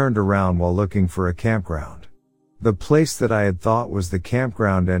got turned around while looking for a campground. The place that I had thought was the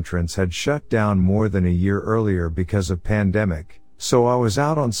campground entrance had shut down more than a year earlier because of pandemic, so I was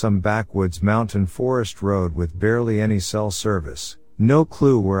out on some backwoods mountain forest road with barely any cell service, no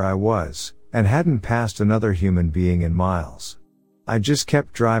clue where I was, and hadn't passed another human being in miles. I just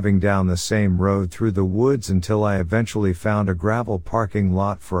kept driving down the same road through the woods until I eventually found a gravel parking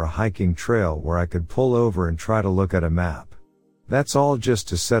lot for a hiking trail where I could pull over and try to look at a map. That's all just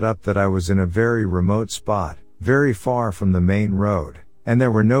to set up that I was in a very remote spot, very far from the main road, and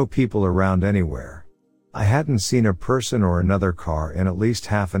there were no people around anywhere. I hadn't seen a person or another car in at least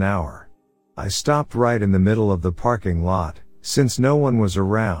half an hour. I stopped right in the middle of the parking lot, since no one was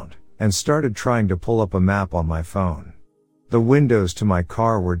around, and started trying to pull up a map on my phone. The windows to my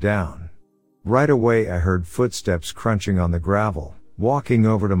car were down. Right away I heard footsteps crunching on the gravel, walking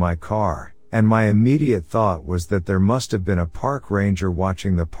over to my car, and my immediate thought was that there must have been a park ranger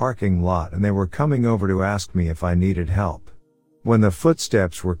watching the parking lot and they were coming over to ask me if I needed help. When the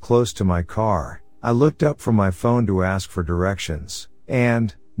footsteps were close to my car, I looked up from my phone to ask for directions,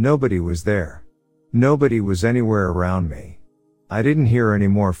 and nobody was there. Nobody was anywhere around me. I didn't hear any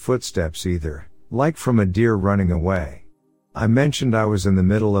more footsteps either, like from a deer running away. I mentioned I was in the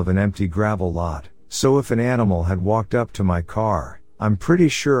middle of an empty gravel lot, so if an animal had walked up to my car, I'm pretty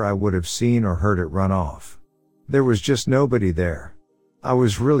sure I would have seen or heard it run off. There was just nobody there. I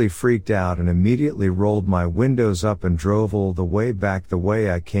was really freaked out and immediately rolled my windows up and drove all the way back the way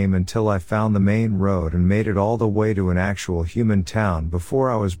I came until I found the main road and made it all the way to an actual human town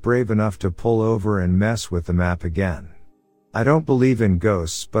before I was brave enough to pull over and mess with the map again. I don't believe in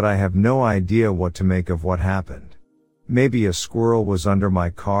ghosts, but I have no idea what to make of what happened. Maybe a squirrel was under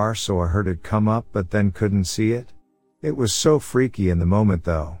my car so I heard it come up but then couldn't see it. It was so freaky in the moment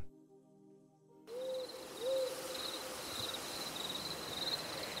though.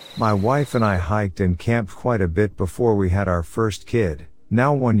 My wife and I hiked and camped quite a bit before we had our first kid,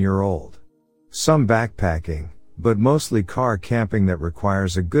 now 1 year old. Some backpacking, but mostly car camping that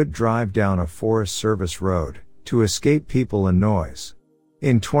requires a good drive down a Forest Service road to escape people and noise.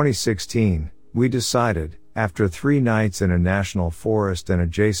 In 2016, we decided, after 3 nights in a national forest and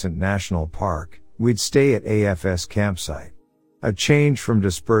adjacent national park, we'd stay at AFS campsite. A change from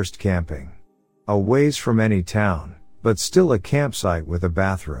dispersed camping. A ways from any town, but still a campsite with a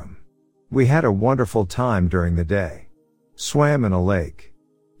bathroom. We had a wonderful time during the day. Swam in a lake.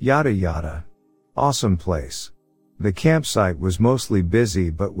 Yada yada. Awesome place. The campsite was mostly busy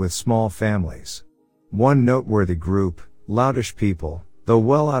but with small families. One noteworthy group, loudish people, though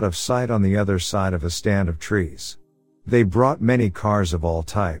well out of sight on the other side of a stand of trees. They brought many cars of all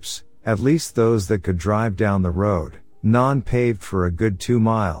types, at least those that could drive down the road, non-paved for a good 2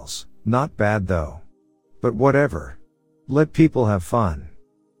 miles, not bad though. But whatever. Let people have fun.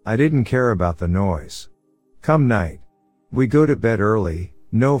 I didn't care about the noise. Come night. We go to bed early,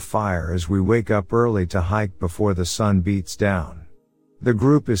 No fire as we wake up early to hike before the sun beats down. The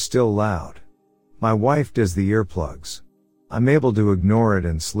group is still loud. My wife does the earplugs. I'm able to ignore it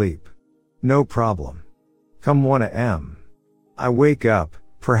and sleep. No problem. Come 1 a.m. I wake up,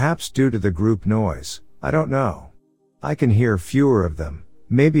 perhaps due to the group noise, I don't know. I can hear fewer of them,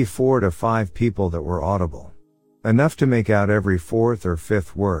 maybe 4 to 5 people that were audible. Enough to make out every fourth or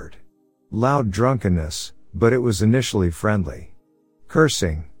fifth word. Loud drunkenness, but it was initially friendly.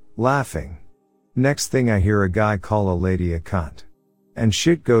 Cursing, laughing. Next thing I hear a guy call a lady a cunt. And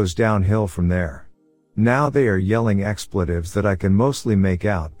shit goes downhill from there. Now they are yelling expletives that I can mostly make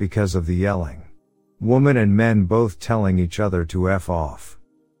out because of the yelling. Women and men both telling each other to F off.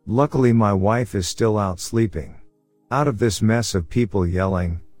 Luckily my wife is still out sleeping. Out of this mess of people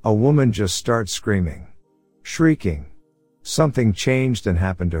yelling, a woman just starts screaming. Shrieking. Something changed and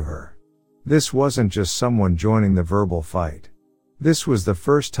happened to her. This wasn't just someone joining the verbal fight. This was the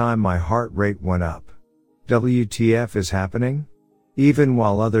first time my heart rate went up. WTF is happening? Even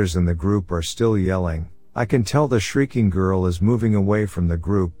while others in the group are still yelling, I can tell the shrieking girl is moving away from the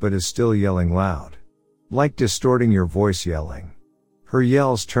group but is still yelling loud. Like distorting your voice yelling. Her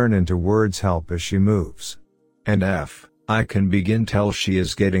yells turn into words help as she moves. And I can begin tell she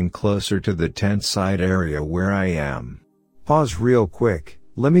is getting closer to the tent site area where I am. Pause real quick,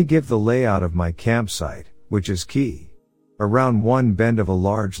 let me give the layout of my campsite, which is key. Around one bend of a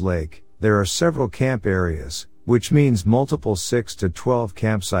large lake, there are several camp areas, which means multiple 6 to 12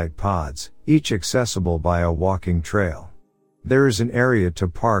 campsite pods, each accessible by a walking trail. There is an area to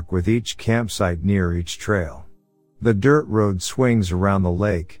park with each campsite near each trail. The dirt road swings around the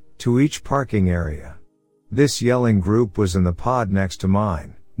lake, to each parking area. This yelling group was in the pod next to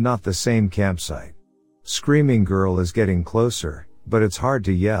mine, not the same campsite. Screaming girl is getting closer, but it's hard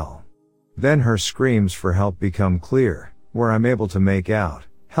to yell. Then her screams for help become clear, where I'm able to make out,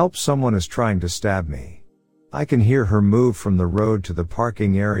 help, someone is trying to stab me. I can hear her move from the road to the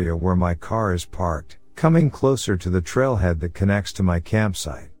parking area where my car is parked, coming closer to the trailhead that connects to my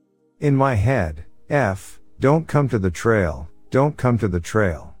campsite. In my head, don't come to the trail, don't come to the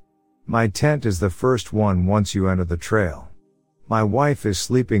trail. My tent is the first one once you enter the trail. My wife is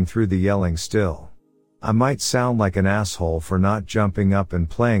sleeping through the yelling still. I might sound like an asshole for not jumping up and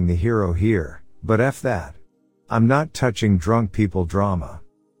playing the hero here, but F that. I'm not touching drunk people drama.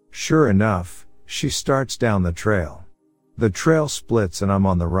 Sure enough, she starts down the trail. The trail splits and I'm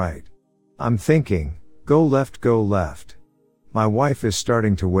on the right. I'm thinking, go left, go left. My wife is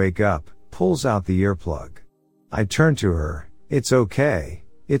starting to wake up, pulls out the earplug. I turn to her, it's okay,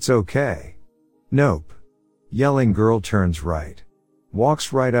 it's okay. Nope. Yelling girl turns right.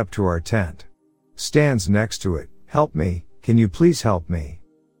 Walks right up to our tent. Stands next to it, help me, can you please help me?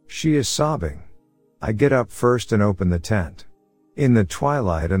 She is sobbing. I get up first and open the tent. In the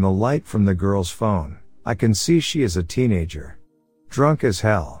twilight and the light from the girl's phone, I can see she is a teenager. Drunk as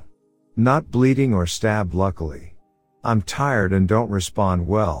hell. Not bleeding or stabbed luckily. I'm tired and don't respond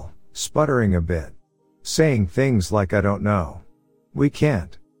well, sputtering a bit. Saying things like I don't know. We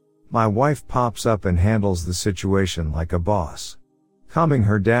can't. My wife pops up and handles the situation like a boss. Calming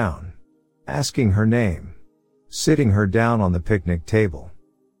her down. Asking her name. Sitting her down on the picnic table.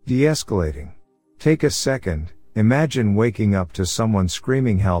 De-escalating. Take a second, imagine waking up to someone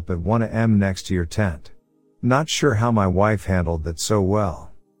screaming help at 1 a.m. next to your tent. Not sure how my wife handled that so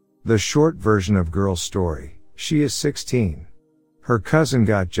well. The short version of girl's story, she is 16. Her cousin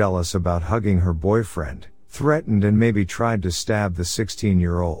got jealous about hugging her boyfriend, threatened and maybe tried to stab the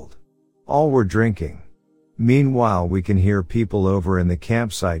 16-year-old. All were drinking. Meanwhile we can hear people over in the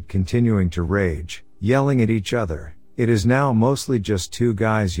campsite continuing to rage, yelling at each other. It is now mostly just two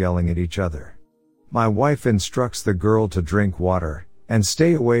guys yelling at each other. My wife instructs the girl to drink water, and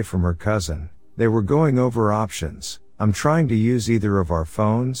stay away from her cousin. They were going over options. I'm trying to use either of our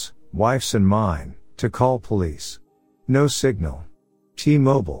phones, wife's and mine, to call police. No signal.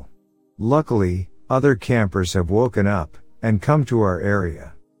 T-Mobile. Luckily, other campers have woken up, and come to our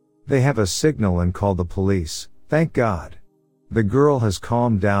area. They have a signal and call the police, thank God. The girl has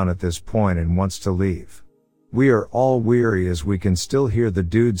calmed down at this point and wants to leave. We are all weary as we can still hear the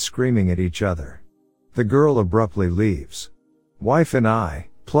dudes screaming at each other. The girl abruptly leaves. Wife and I,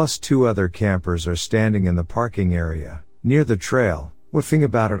 plus 2 other campers are standing in the parking area, near the trail, whiffing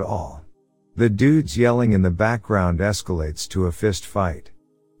about it all. The dudes yelling in the background escalates to a fist fight.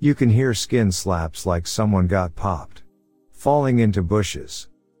 You can hear skin slaps like someone got popped. Falling into bushes.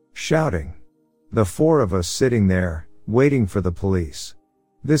 Shouting. The 4 of us sitting there, waiting for the police.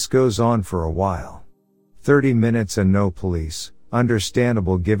 This goes on for a while. 30 minutes and no police,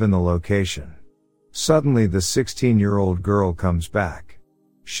 understandable given the location. Suddenly the 16-year-old girl comes back.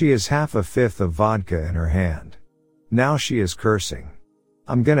 She has half a fifth of vodka in her hand. Now she is cursing.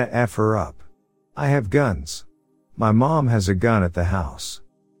 I'm gonna F her up. I have guns. My mom has a gun at the house.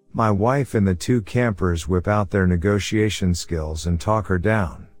 My wife and the two campers whip out their negotiation skills and talk her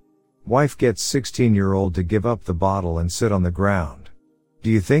down. Wife gets 16-year-old to give up the bottle and sit on the ground. Do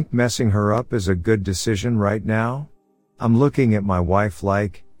you think messing her up is a good decision right now? I'm looking at my wife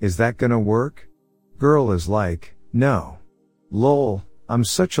like, is that gonna work? Girl is like, no. Lol, I'm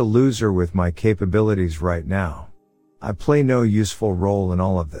such a loser with my capabilities right now. I play no useful role in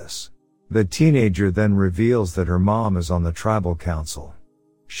all of this. The teenager then reveals that her mom is on the tribal council.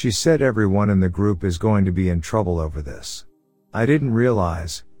 She said everyone in the group is going to be in trouble over this. I didn't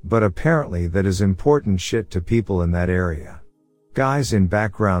realize, but apparently that is important shit to people in that area. Guys in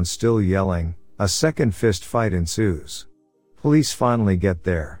background still yelling, a second fist fight ensues. Police finally get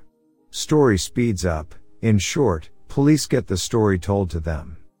there. Story speeds up. In short, police get the story told to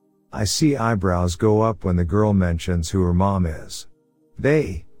them. I see eyebrows go up when the girl mentions who her mom is.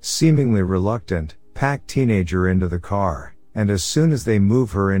 They, seemingly reluctant, pack teenager into the car, and as soon as they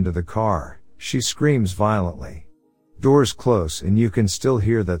move her into the car, she screams violently. Doors close and you can still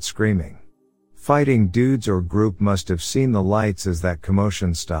hear that screaming. Fighting dudes or group must have seen the lights as that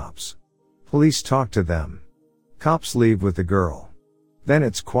commotion stops. Police talk to them. Cops leave with the girl. Then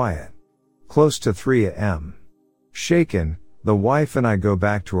it's quiet. Close to 3 a.m. Shaken, the wife and I go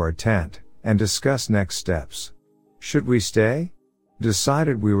back to our tent, and discuss next steps. Should we stay?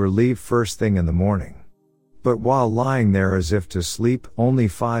 Decided we were leave first thing in the morning. But while lying there as if to sleep, only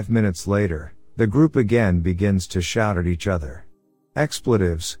 5 minutes later, the group again begins to shout at each other.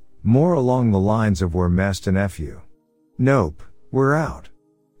 Expletives, more along the lines of we're messed and F you. Nope, we're out.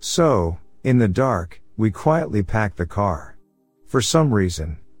 So, in the dark, we quietly pack the car. For some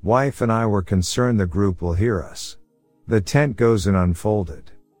reason, wife and I were concerned the group will hear us. The tent goes in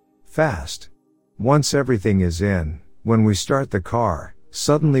unfolded. Fast. Once everything is in, when we start the car,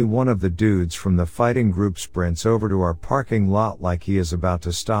 suddenly one of the dudes from the fighting group sprints over to our parking lot like he is about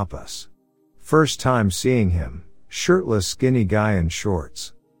to stop us. First time seeing him, shirtless skinny guy in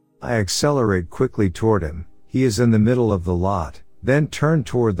shorts. I accelerate quickly toward him, he is in the middle of the lot, then turn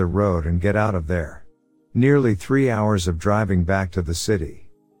toward the road and get out of there. Nearly 3 hours of driving back to the city.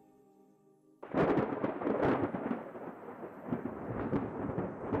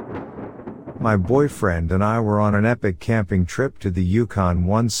 My boyfriend and I were on an epic camping trip to the Yukon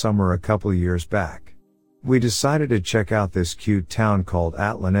one summer a couple years back. We decided to check out this cute town called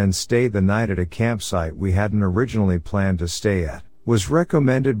Atlin and stay the night at a campsite we hadn't originally planned to stay at, was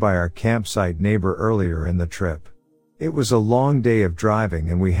recommended by our campsite neighbor earlier in the trip. It was a long day of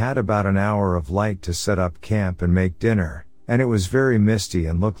driving and we had about an hour of light to set up camp and make dinner, and it was very misty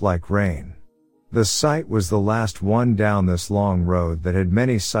and looked like rain. The site was the last one down this long road that had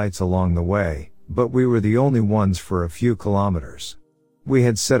many sites along the way, but we were the only ones for a few kilometers. We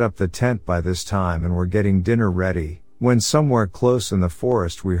had set up the tent by this time and were getting dinner ready, when somewhere close in the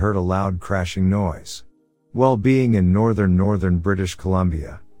forest we heard a loud crashing noise. Well, being in northern British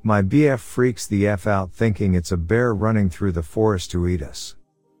Columbia, my BF freaks the F out thinking it's a bear running through the forest to eat us.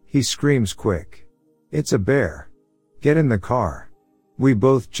 He screams quick. It's a bear. Get in the car. We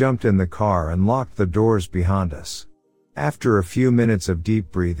both jumped in the car and locked the doors behind us. After a few minutes of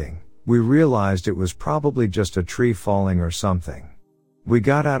deep breathing, we realized it was probably just a tree falling or something. We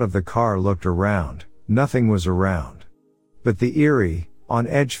got out of the car, looked around, nothing was around. But the eerie, on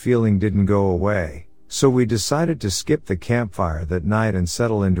edge feeling didn't go away, so we decided to skip the campfire that night and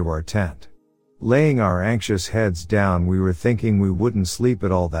settle into our tent. Laying our anxious heads down, we were thinking we wouldn't sleep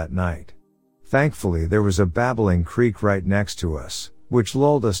at all that night. Thankfully there was a babbling creek right next to us, which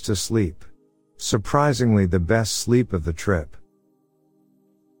lulled us to sleep. Surprisingly the best sleep of the trip.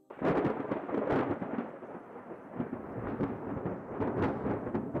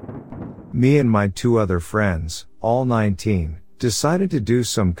 Me and my 2 other friends, all 19, decided to do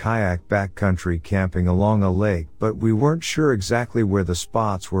some kayak backcountry camping along a lake, but we weren't sure exactly where the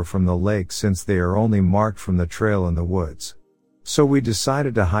spots were from the lake since they are only marked from the trail in the woods. So we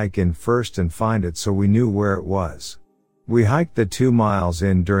decided to hike in first and find it so we knew where it was. We hiked the 2 miles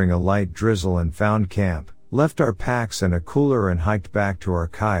in during a light drizzle and found camp, left our packs and a cooler and hiked back to our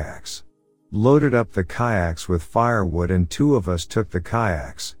kayaks. Loaded up the kayaks with firewood and 2 of us took the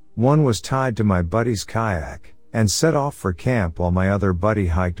kayaks, one was tied to my buddy's kayak, and set off for camp while my other buddy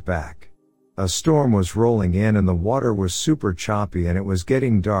hiked back. A storm was rolling in and the water was super choppy and it was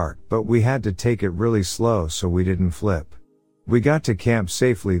getting dark, but we had to take it really slow so we didn't flip. We got to camp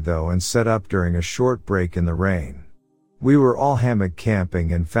safely though and set up during a short break in the rain. We were all hammock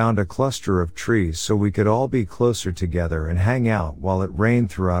camping and found a cluster of trees so we could all be closer together and hang out while it rained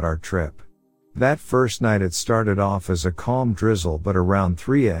throughout our trip. That first night it started off as a calm drizzle, but around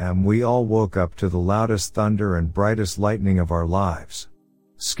 3 a.m. we all woke up to the loudest thunder and brightest lightning of our lives.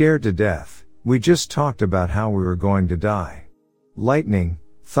 Scared to death, we just talked about how we were going to die. Lightning,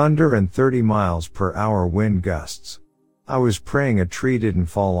 thunder and 30 miles per hour wind gusts. I was praying a tree didn't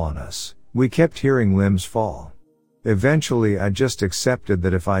fall on us. We kept hearing limbs fall. Eventually I just accepted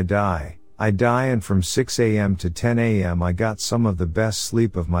that if I die, I die, and from 6 a.m. to 10 a.m. I got some of the best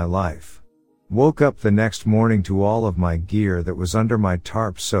sleep of my life. Woke up the next morning to all of my gear that was under my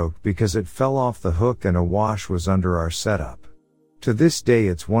tarp soaked because it fell off the hook and a wash was under our setup. To this day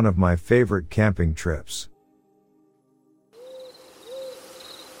it's one of my favorite camping trips.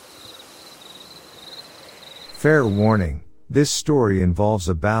 Fair warning, this story involves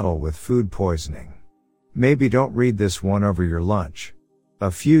a battle with food poisoning. Maybe don't read this one over your lunch.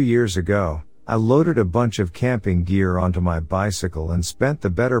 A few years ago, I loaded a bunch of camping gear onto my bicycle and spent the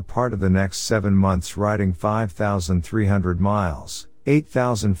better part of the next 7 months riding 5,300 miles,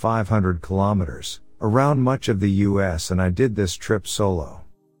 8,500 kilometers, around much of the US, and I did this trip solo.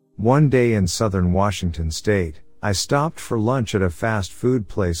 One day in southern Washington state, I stopped for lunch at a fast food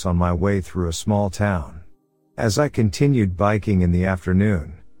place on my way through a small town. As I continued biking in the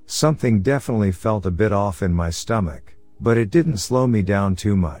afternoon, something definitely felt a bit off in my stomach, but it didn't slow me down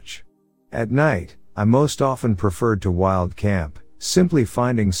too much. At night, I most often preferred to wild camp, simply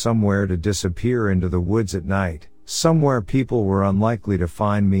finding somewhere to disappear into the woods at night, somewhere people were unlikely to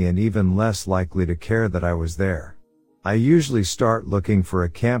find me and even less likely to care that I was there. I usually start looking for a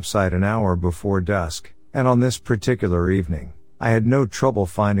campsite an hour before dusk, and on this particular evening, I had no trouble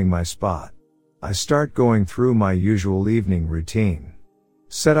finding my spot. I start going through my usual evening routine.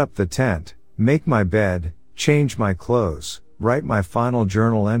 Set up the tent, make my bed, change my clothes, write my final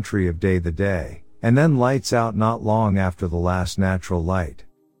journal entry of the day, and then lights out not long after the last natural light.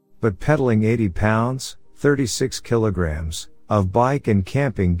 But pedaling 80 pounds, 36 kilograms, of bike and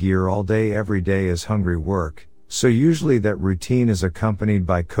camping gear all day every day is hungry work, so usually that routine is accompanied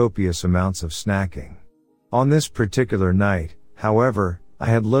by copious amounts of snacking. On this particular night, however, I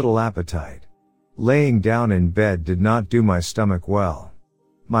had little appetite. Laying down in bed did not do my stomach well.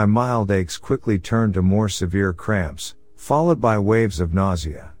 My mild aches quickly turned to more severe cramps, followed by waves of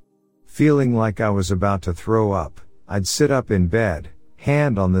nausea. Feeling like I was about to throw up, I'd sit up in bed,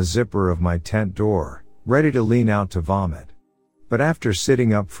 hand on the zipper of my tent door, ready to lean out to vomit. But after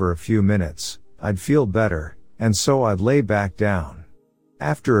sitting up for a few minutes, I'd feel better, and so I'd lay back down.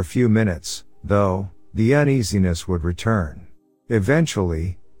 After a few minutes, though, the uneasiness would return.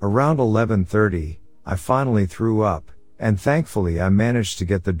 Eventually, around 11:30, I finally threw up, and thankfully I managed to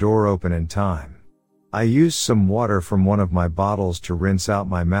get the door open in time. I used some water from one of my bottles to rinse out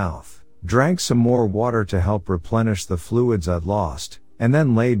my mouth, drank some more water to help replenish the fluids I'd lost, and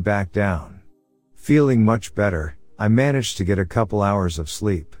then laid back down. Feeling much better, I managed to get a couple hours of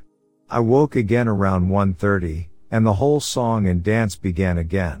sleep. I woke again around 1:30, and the whole song and dance began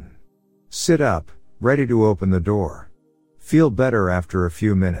again. Sit up, ready to open the door. Feel better after a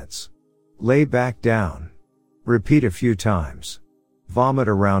few minutes. Lay back down. Repeat a few times. Vomit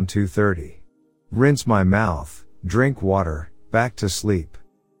around 2:30. Rinse my mouth, drink water, back to sleep.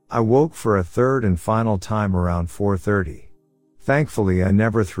 I woke for a third and final time around 4:30. Thankfully I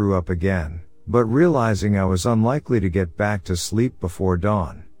never threw up again, but realizing I was unlikely to get back to sleep before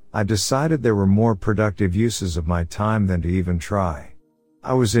dawn, I decided there were more productive uses of my time than to even try.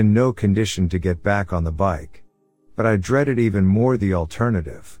 I was in no condition to get back on the bike. But I dreaded even more the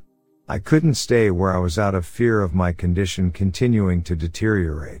alternative. I couldn't stay where I was out of fear of my condition continuing to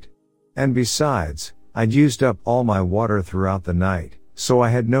deteriorate. And besides, I'd used up all my water throughout the night, so I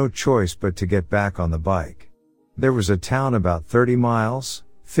had no choice but to get back on the bike. There was a town about 30 miles,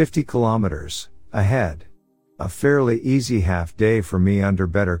 50 kilometers, ahead. A fairly easy half day for me under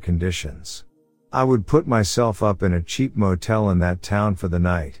better conditions. I would put myself up in a cheap motel in that town for the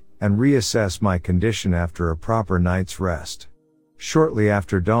night, and reassess my condition after a proper night's rest. Shortly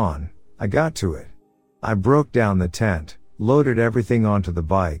after dawn, I got to it. I broke down the tent, loaded everything onto the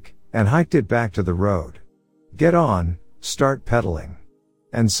bike, and hiked it back to the road. Get on, start pedaling.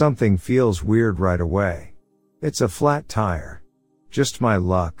 And something feels weird right away. It's a flat tire. Just my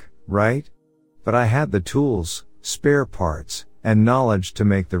luck, right? But I had the tools, spare parts, and knowledge to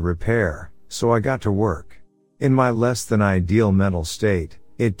make the repair, so I got to work. In my less than ideal mental state,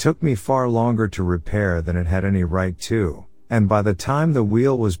 it took me far longer to repair than it had any right to, and by the time the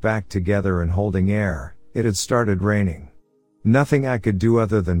wheel was back together and holding air, it had started raining. Nothing I could do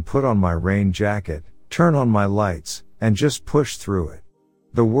other than put on my rain jacket, turn on my lights, and just push through it.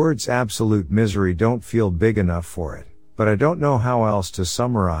 The words absolute misery don't feel big enough for it, but I don't know how else to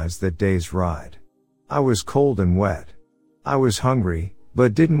summarize that day's ride. I was cold and wet. I was hungry,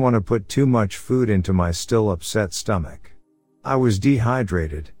 but didn't want to put too much food into my still upset stomach. I was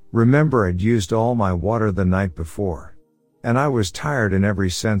dehydrated, remember I'd used all my water the night before. And I was tired in every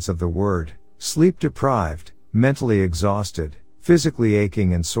sense of the word, sleep deprived, mentally exhausted, physically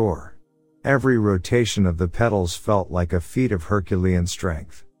aching and sore. Every rotation of the pedals felt like a feat of Herculean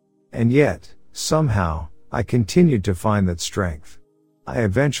strength. And yet, somehow, I continued to find that strength. I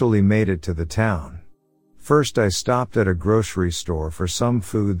eventually made it to the town. First I stopped at a grocery store for some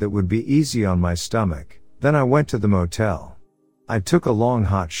food that would be easy on my stomach, then I went to the motel. I took a long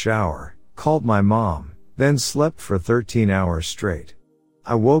hot shower, called my mom, then slept for 13 hours straight.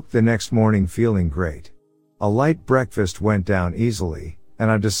 I woke the next morning feeling great. A light breakfast went down easily, and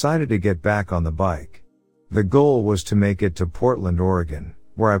I decided to get back on the bike. The goal was to make it to Portland, Oregon,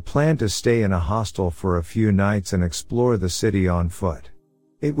 where I planned to stay in a hostel for a few nights and explore the city on foot.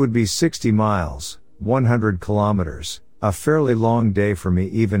 It would be 60 miles, 100 kilometers, a fairly long day for me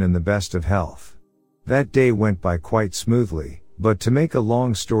even in the best of health. That day went by quite smoothly, but to make a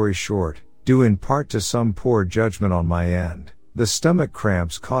long story short, due in part to some poor judgment on my end, the stomach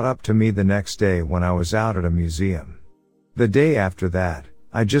cramps caught up to me the next day when I was out at a museum. The day after that,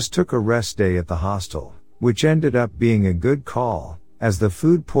 I just took a rest day at the hostel, which ended up being a good call, as the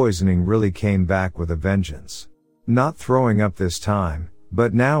food poisoning really came back with a vengeance. Not throwing up this time,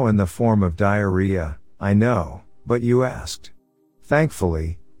 but now in the form of diarrhea, I know, but you asked.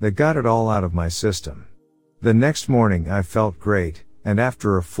 Thankfully, that got it all out of my system. The next morning I felt great, and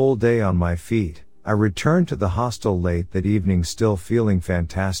after a full day on my feet, I returned to the hostel late that evening still feeling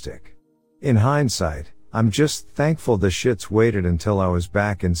fantastic. In hindsight, I'm just thankful the shits waited until I was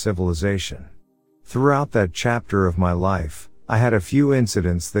back in civilization. Throughout that chapter of my life, I had a few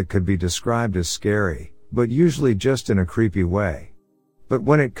incidents that could be described as scary, but usually just in a creepy way. But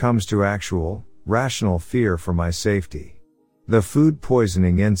when it comes to actual, rational fear for my safety, the food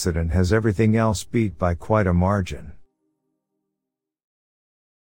poisoning incident has everything else beat by quite a margin.